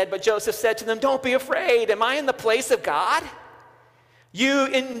 they said, but Joseph said to them, don't be afraid. Am I in the place of God? You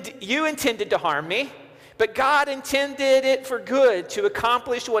intended to harm me, but God intended it for good to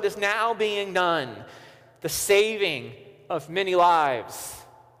accomplish what is now being done, the saving of many lives.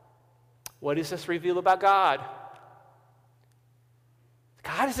 What does this reveal about God?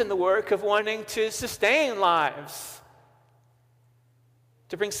 God is in the work of wanting to sustain lives,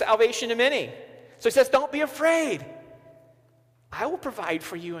 to bring salvation to many. So he says, don't be afraid. I will provide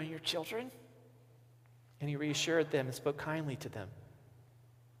for you and your children. And he reassured them and spoke kindly to them.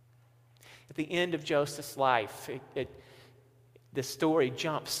 At the end of Joseph's life, this story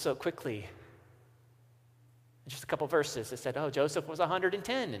jumps so quickly. In just a couple verses, it said, oh, Joseph was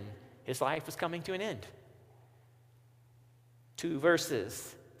 110 and his life was coming to an end. 2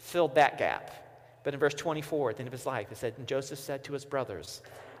 verses filled that gap. But in verse 24, at the end of his life, it said, and Joseph said to his brothers,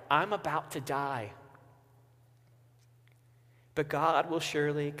 I'm about to die, but God will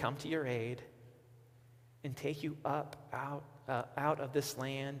surely come to your aid and take you up out of this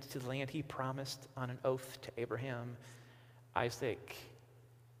land to the land he promised on an oath to Abraham, Isaac,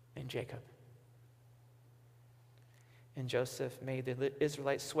 and Jacob. And Joseph made the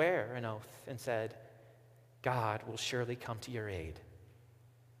Israelites swear an oath and said, God will surely come to your aid,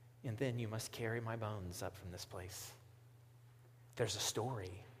 and then you must carry my bones up from this place. There's a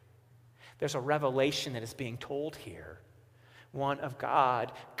story. There's a revelation that is being told here. One of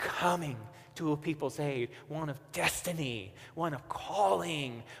God coming to a people's aid, one of destiny, one of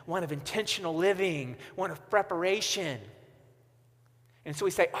calling, one of intentional living, one of preparation. And so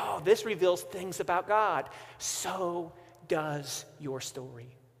we say, oh, this reveals things about God. So does your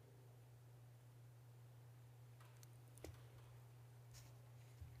story.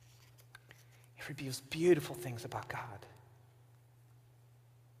 It reveals beautiful things about God.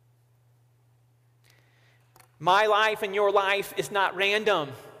 My life and your life is not random.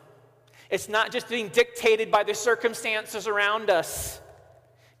 It's not just being dictated by the circumstances around us.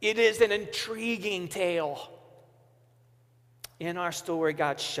 It is an intriguing tale. In our story,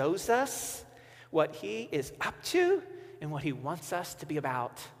 God shows us what he is up to and what he wants us to be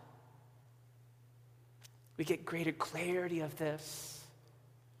about. We get greater clarity of this.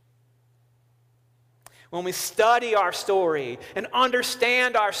 When we study our story and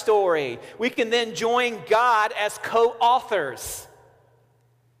understand our story, we can then join God as co-authors.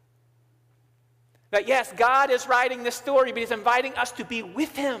 That yes, God is writing this story, but he's inviting us to be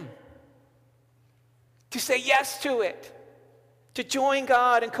with him, to say yes to it, to join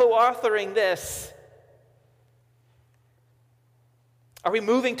God in co-authoring this. Are we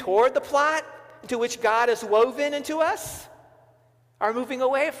moving toward the plot into which God has woven into us? Or moving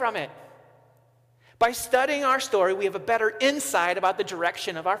away from it? By studying our story, we have a better insight about the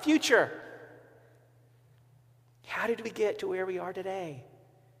direction of our future. How did we get to where we are today?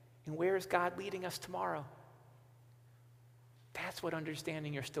 And where is God leading us tomorrow? That's what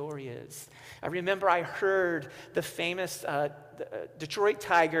understanding your story is. I remember I heard the famous Detroit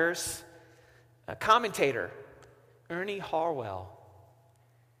Tigers commentator, Ernie Harwell.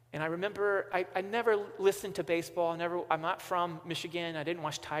 And I remember I never listened to baseball. I'm not from Michigan. I didn't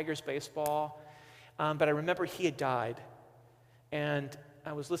watch Tigers baseball. But I remember he had died. And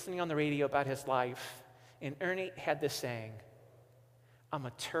I was listening on the radio about his life. And Ernie had this saying, "I'm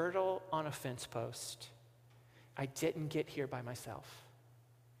a turtle on a fence post. I didn't get here by myself."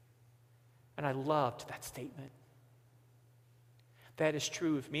 And I loved that statement. That is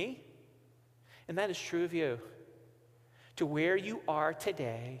true of me, and that is true of you. To where you are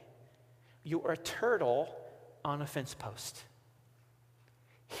today, you are a turtle on a fence post.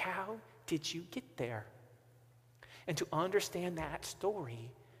 How did you get there? And to understand that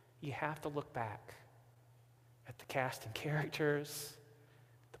story, you have to look back at the cast and characters,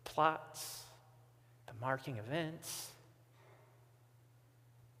 the plots, the marking events,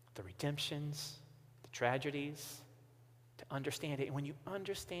 the redemptions, the tragedies, to understand it. And when you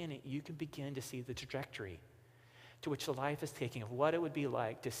understand it, you can begin to see the trajectory to which the life is taking, of what it would be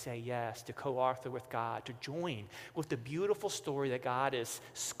like to say yes, to co-author with God, to join with the beautiful story that God is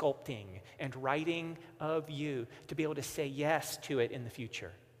sculpting and writing of you, to be able to say yes to it in the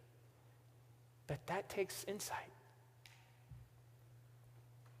future. But that takes insight.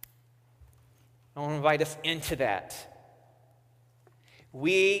 I want to invite us into that.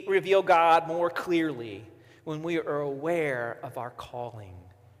 We reveal God more clearly when we are aware of our calling.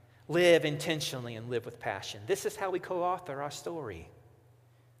 Live intentionally and live with passion. This is how we co-author our story.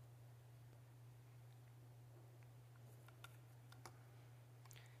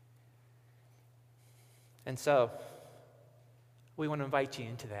 And so, we want to invite you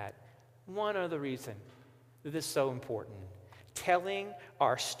into that. One other reason that this is so important. Telling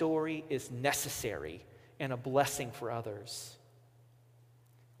our story is necessary and a blessing for others.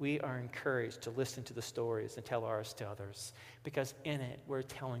 We are encouraged to listen to the stories and tell ours to others, because in it, we're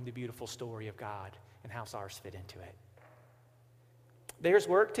telling the beautiful story of God and how ours fit into it. There's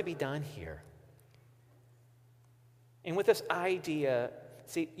work to be done here. And with this idea,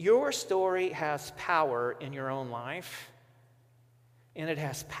 see, your story has power in your own life, and it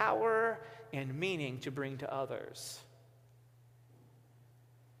has power and meaning to bring to others.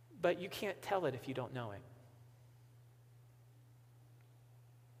 But you can't tell it if you don't know it.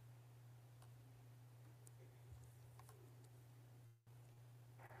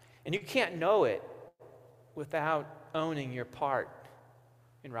 And you can't know it without owning your part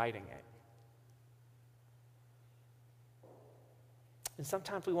in writing it. And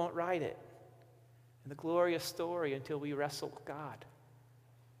sometimes we won't write it in the glorious story until we wrestle with God.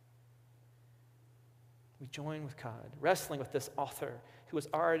 We join with God, wrestling with this author who has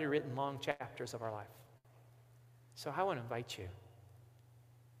already written long chapters of our life. So I want to invite you.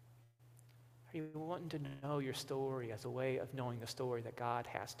 Are you wanting to know your story as a way of knowing the story that God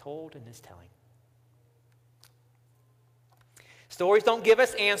has told and is telling? Stories don't give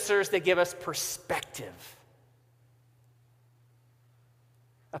us answers, they give us perspective.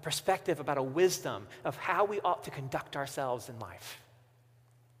 A perspective about a wisdom of how we ought to conduct ourselves in life.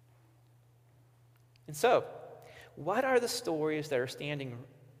 And so, what are the stories that are standing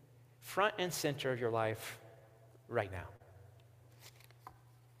front and center of your life right now?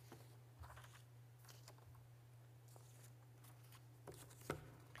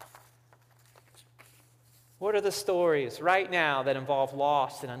 What are the stories right now that involve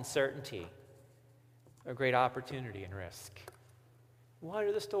loss and uncertainty, or great opportunity and risk? What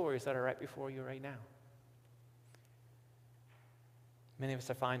are the stories that are right before you right now? Many of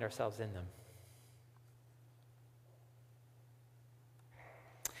us find ourselves in them.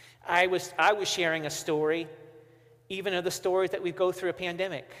 I was sharing a story, even of the stories that we go through a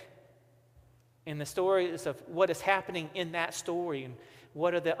pandemic, and the stories of what is happening in that story, and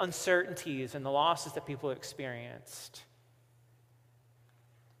what are the uncertainties and the losses that people have experienced.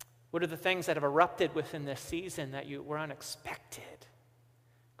 What are the things that have erupted within this season that were unexpected,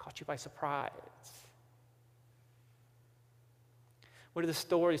 caught you by surprise? What are the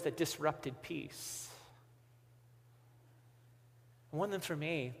stories that disrupted peace? One of them for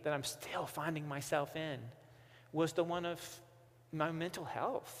me that I'm still finding myself in was the one of my mental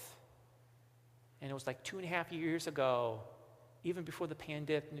health. And it was like 2.5 years ago, even before the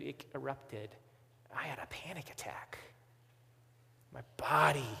pandemic erupted, I had a panic attack. My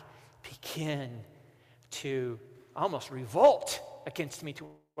body began to almost revolt against me to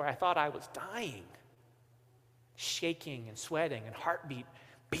where I thought I was dying. Shaking and sweating and heartbeat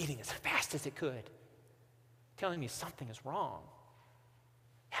beating as fast as it could, telling me something is wrong.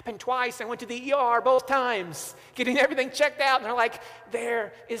 Happened twice. I went to the ER both times, getting everything checked out. And they're like,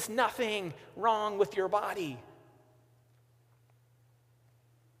 there is nothing wrong with your body.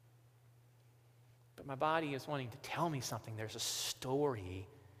 But my body is wanting to tell me something. There's a story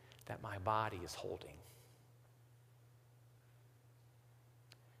that my body is holding.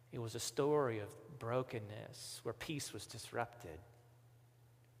 It was a story of brokenness where peace was disrupted.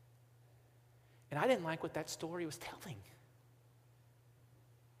 And I didn't like what that story was telling.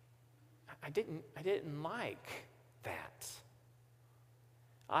 I didn't like that.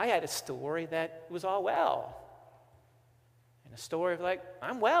 I had a story that was all well. And a story of like,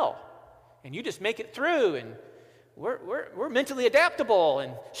 I'm well. And you just make it through, and we're mentally adaptable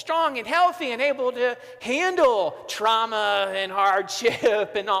and strong and healthy and able to handle trauma and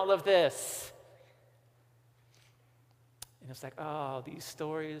hardship and all of this. And it's like, oh, these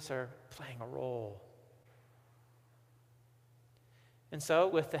stories are playing a role. And so,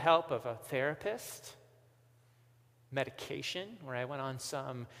 with the help of a therapist, medication, where I went on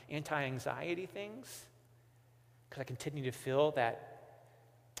some anti-anxiety things, because I continued to feel that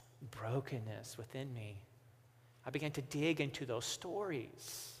brokenness within me, I began to dig into those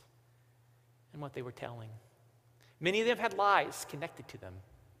stories and what they were telling. Many of them had lies connected to them.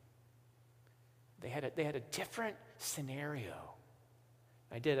 They had a different scenario.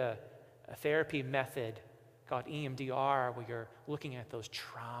 I did a therapy method called EMDR, where you're looking at those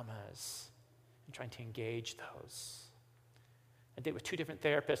traumas and trying to engage those. I did it with 2 different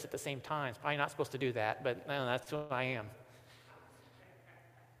therapists at the same time. It's probably not supposed to do that, but no, that's who I am.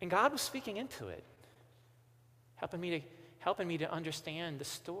 And God was speaking into it, helping me to understand the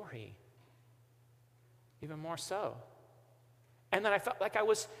story even more so. And then I felt like I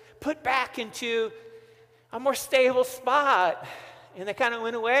was put back into a more stable spot, and it kind of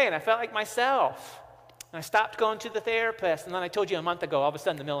went away, and I felt like myself. And I stopped going to the therapist, and then I told you a month ago, all of a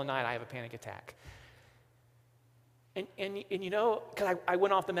sudden in the middle of the night, I have a panic attack. And you know, because I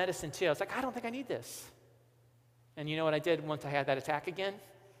went off the medicine too. I was like, I don't think I need this. And you know what I did once I had that attack again?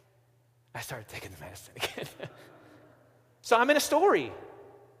 I started taking the medicine again. So I'm in a story.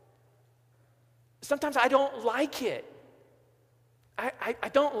 Sometimes I don't like it. I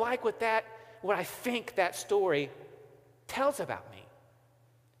don't like what I think that story tells about me.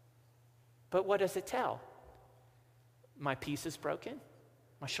 But what does it tell? My peace is broken.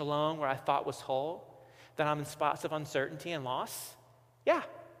 My shalom, where I thought was whole. That I'm in spots of uncertainty and loss. Yeah.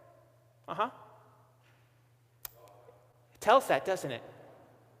 It tells that, doesn't it?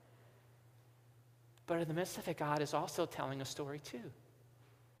 But in the midst of it, God is also telling a story too.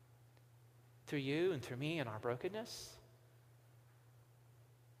 Through you and through me and our brokenness.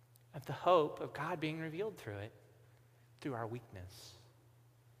 Of the hope of God being revealed through it. Through our weakness.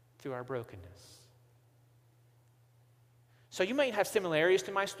 Through our brokenness. So you might have similarities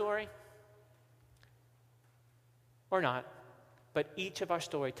to my story. Or not. But each of our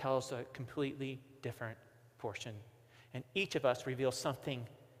story tells a completely different portion. And each of us reveals something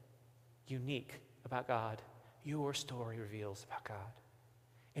unique about God. Your story reveals about God.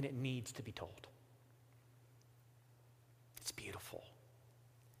 And it needs to be told. It's beautiful.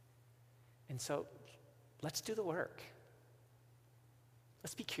 And so, let's do the work.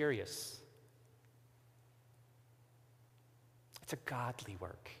 Let's be curious. It's a godly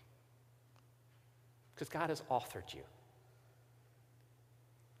work. Because God has authored you.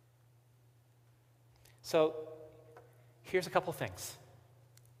 So, here's a couple things.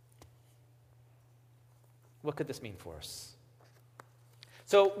 What could this mean for us?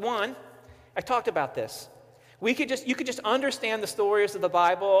 So, one, I talked about this. You could just understand the stories of the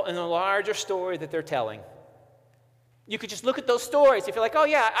Bible and the larger story that they're telling. You could just look at those stories. If you're like, oh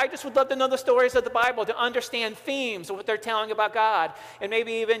yeah, I just would love to know the stories of the Bible, to understand themes of what they're telling about God, and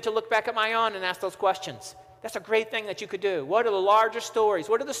maybe even to look back at my own and ask those questions. That's a great thing that you could do. What are the larger stories?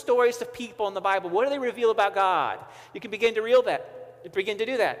 What are the stories of people in the Bible? What do they reveal about God? You can begin to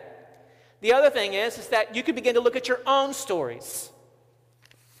do that. The other thing is that you can begin to look at your own stories.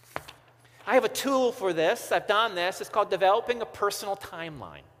 I have a tool for this. I've done this. It's called Developing a Personal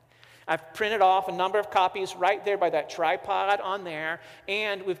Timeline. I've printed off a number of copies right there by that tripod on there,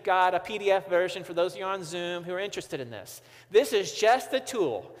 and we've got a PDF version for those of you on Zoom who are interested in this. This is just a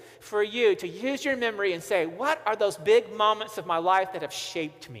tool for you to use your memory and say, what are those big moments of my life that have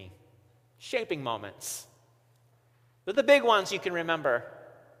shaped me? Shaping moments. They're the big ones you can remember.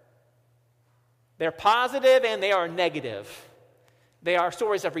 They're positive and they are negative. They are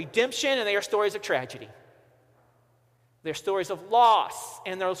stories of redemption and they are stories of tragedy. They're stories of loss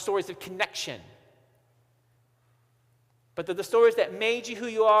and they're stories of connection. But they're the stories that made you who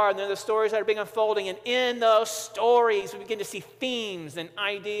you are, and they're the stories that are being unfolding. And in those stories, we begin to see themes and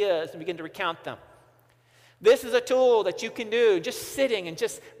ideas and begin to recount them. This is a tool that you can do, just sitting and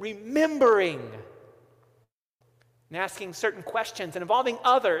just remembering and asking certain questions and involving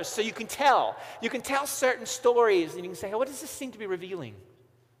others so you can tell. You can tell certain stories, and you can say, what does this seem to be revealing?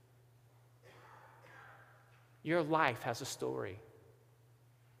 Your life has a story.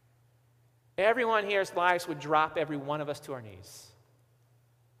 Everyone here's lives would drop every one of us to our knees.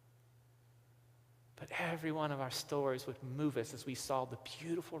 But every one of our stories would move us as we saw the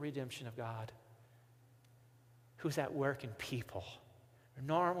beautiful redemption of God, who's at work in people,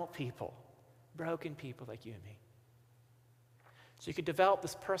 normal people, broken people like you and me. So you could develop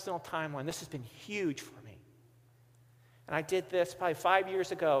this personal timeline. This has been huge for me. And I did this probably 5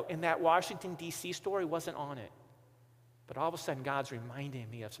 years ago, and that Washington, D.C. story wasn't on it. But all of a sudden, God's reminding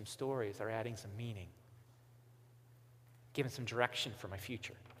me of some stories that are adding some meaning, giving some direction for my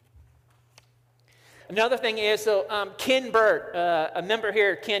future. Another thing is, Ken Burt, a member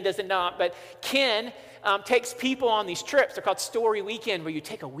here, Ken doesn't know it, but Ken takes people on these trips. They're called Story Weekend, where you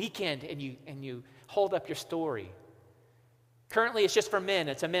take a weekend and you hold up your story. Currently, it's just for men.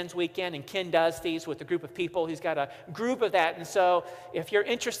 It's a men's weekend, and Ken does these with a group of people. He's got a group of that, and so if you're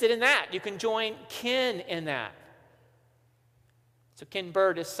interested in that, you can join Ken in that. So Ken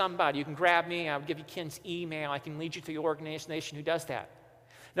Bird is somebody. You can grab me. I'll give you Ken's email. I can lead you to the organization who does that.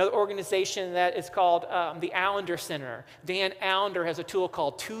 Another organization that is called the Allender Center. Dan Allender has a tool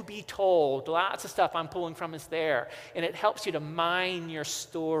called To Be Told. Lots of stuff I'm pulling from is there. And it helps you to mine your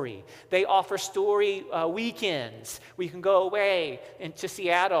story. They offer story weekends where you can go away to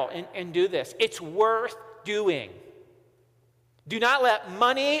Seattle and do this. It's worth doing. Do not let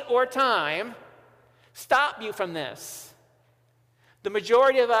money or time stop you from this. The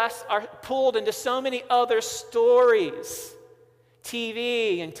majority of us are pulled into so many other stories,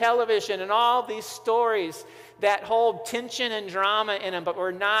 TV and television and all these stories that hold tension and drama in them, but we're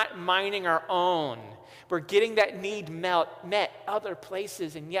not mining our own. We're getting that need met other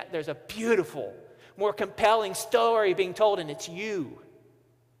places, and yet there's a beautiful, more compelling story being told, and it's you.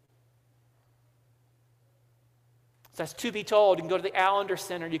 So that's To Be Told. You can go to the Allender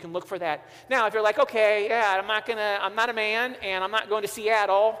Center. You can look for that. Now, if you're like, okay, yeah, I'm not a man, and I'm not going to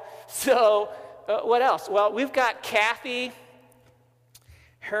Seattle, so what else? Well, we've got Kathy.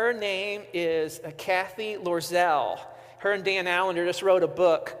 Her name is Kathy Lorzell. Her and Dan Allender just wrote a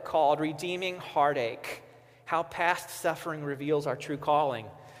book called Redeeming Heartache, How Past Suffering Reveals Our True Calling.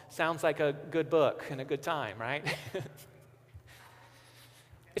 Sounds like a good book and a good time, right?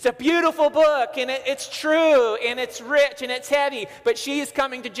 It's a beautiful book, and it's true, and it's rich, and it's heavy. But she is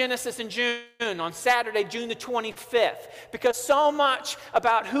coming to Genesis in June, on Saturday, June the 25th, because so much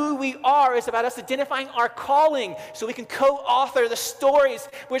about who we are is about us identifying our calling so we can co-author the stories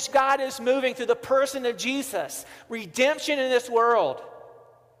which God is moving through the person of Jesus. Redemption in this world,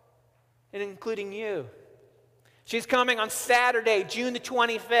 and including you. She's coming on Saturday, June the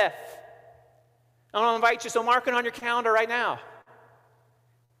 25th. I want to invite you, so mark it on your calendar right now.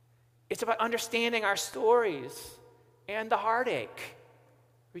 It's about understanding our stories and the heartache,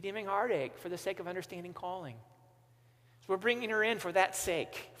 redeeming heartache for the sake of understanding calling. So we're bringing her in for that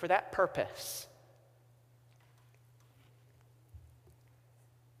sake, for that purpose.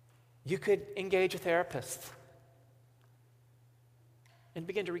 You could engage a therapist and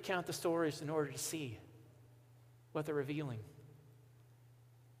begin to recount the stories in order to see what they're revealing.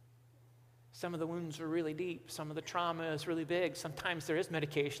 Some of the wounds are really deep. Some of the trauma is really big. Sometimes there is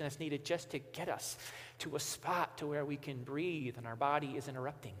medication that's needed just to get us to a spot to where we can breathe and our body is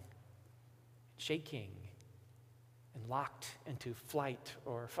interrupting, shaking, and locked into flight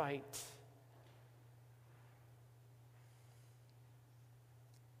or fight.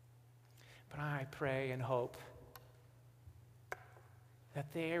 But I pray and hope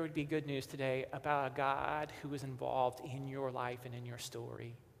that there would be good news today about a God who is involved in your life and in your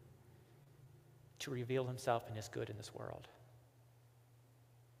story, to reveal himself and his good in this world.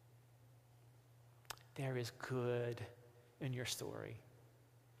 There is good in your story,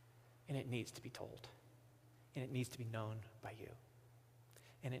 and it needs to be told, and it needs to be known by you,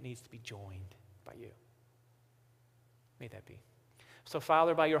 and it needs to be joined by you. May that be. So,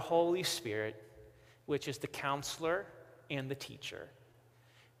 Father, by your Holy Spirit, which is the counselor and the teacher,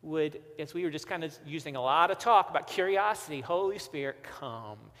 would, as we were just kind of using a lot of talk about curiosity, Holy Spirit,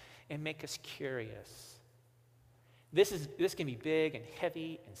 come and make us curious. This can be big and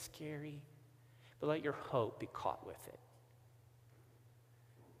heavy and scary, but let your hope be caught with it.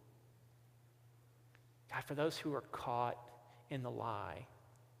 God, for those who are caught in the lie,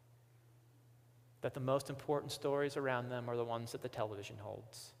 that the most important stories around them are the ones that the television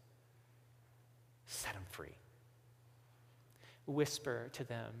holds. Set them free. Whisper to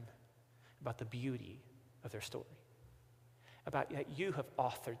them about the beauty of their story, about that you have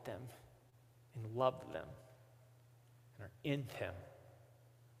authored them and loved them and are in Him.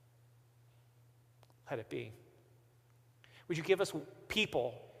 Let it be. Would you give us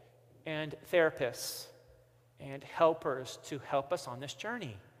people and therapists and helpers to help us on this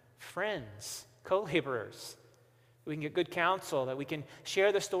journey? Friends, co-laborers. We can get good counsel that we can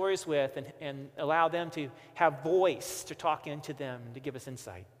share the stories with and allow them to have voice to talk into them, to give us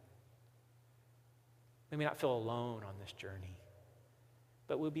insight. We may not feel alone on this journey,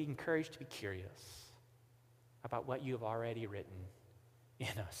 but we'll be encouraged to be curious about what you have already written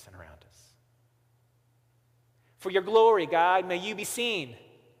in us and around us. For your glory, God, may you be seen,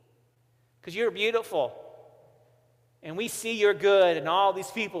 because you're beautiful, and we see your good in all these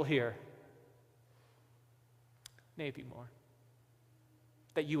people here. Maybe more.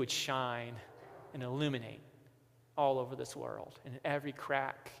 That you would shine and illuminate all over this world, in every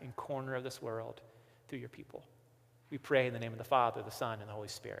crack and corner of this world, through your people. We pray in the name of the Father, the Son, and the Holy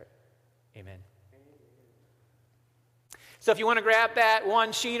Spirit. Amen. So if you want to grab that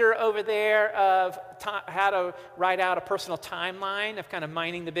one-sheeter over there of how to write out a personal timeline of kind of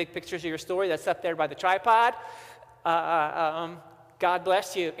mining the big pictures of your story, that's up there by the tripod. God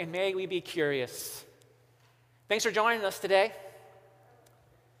bless you, and may we be curious. Thanks for joining us today.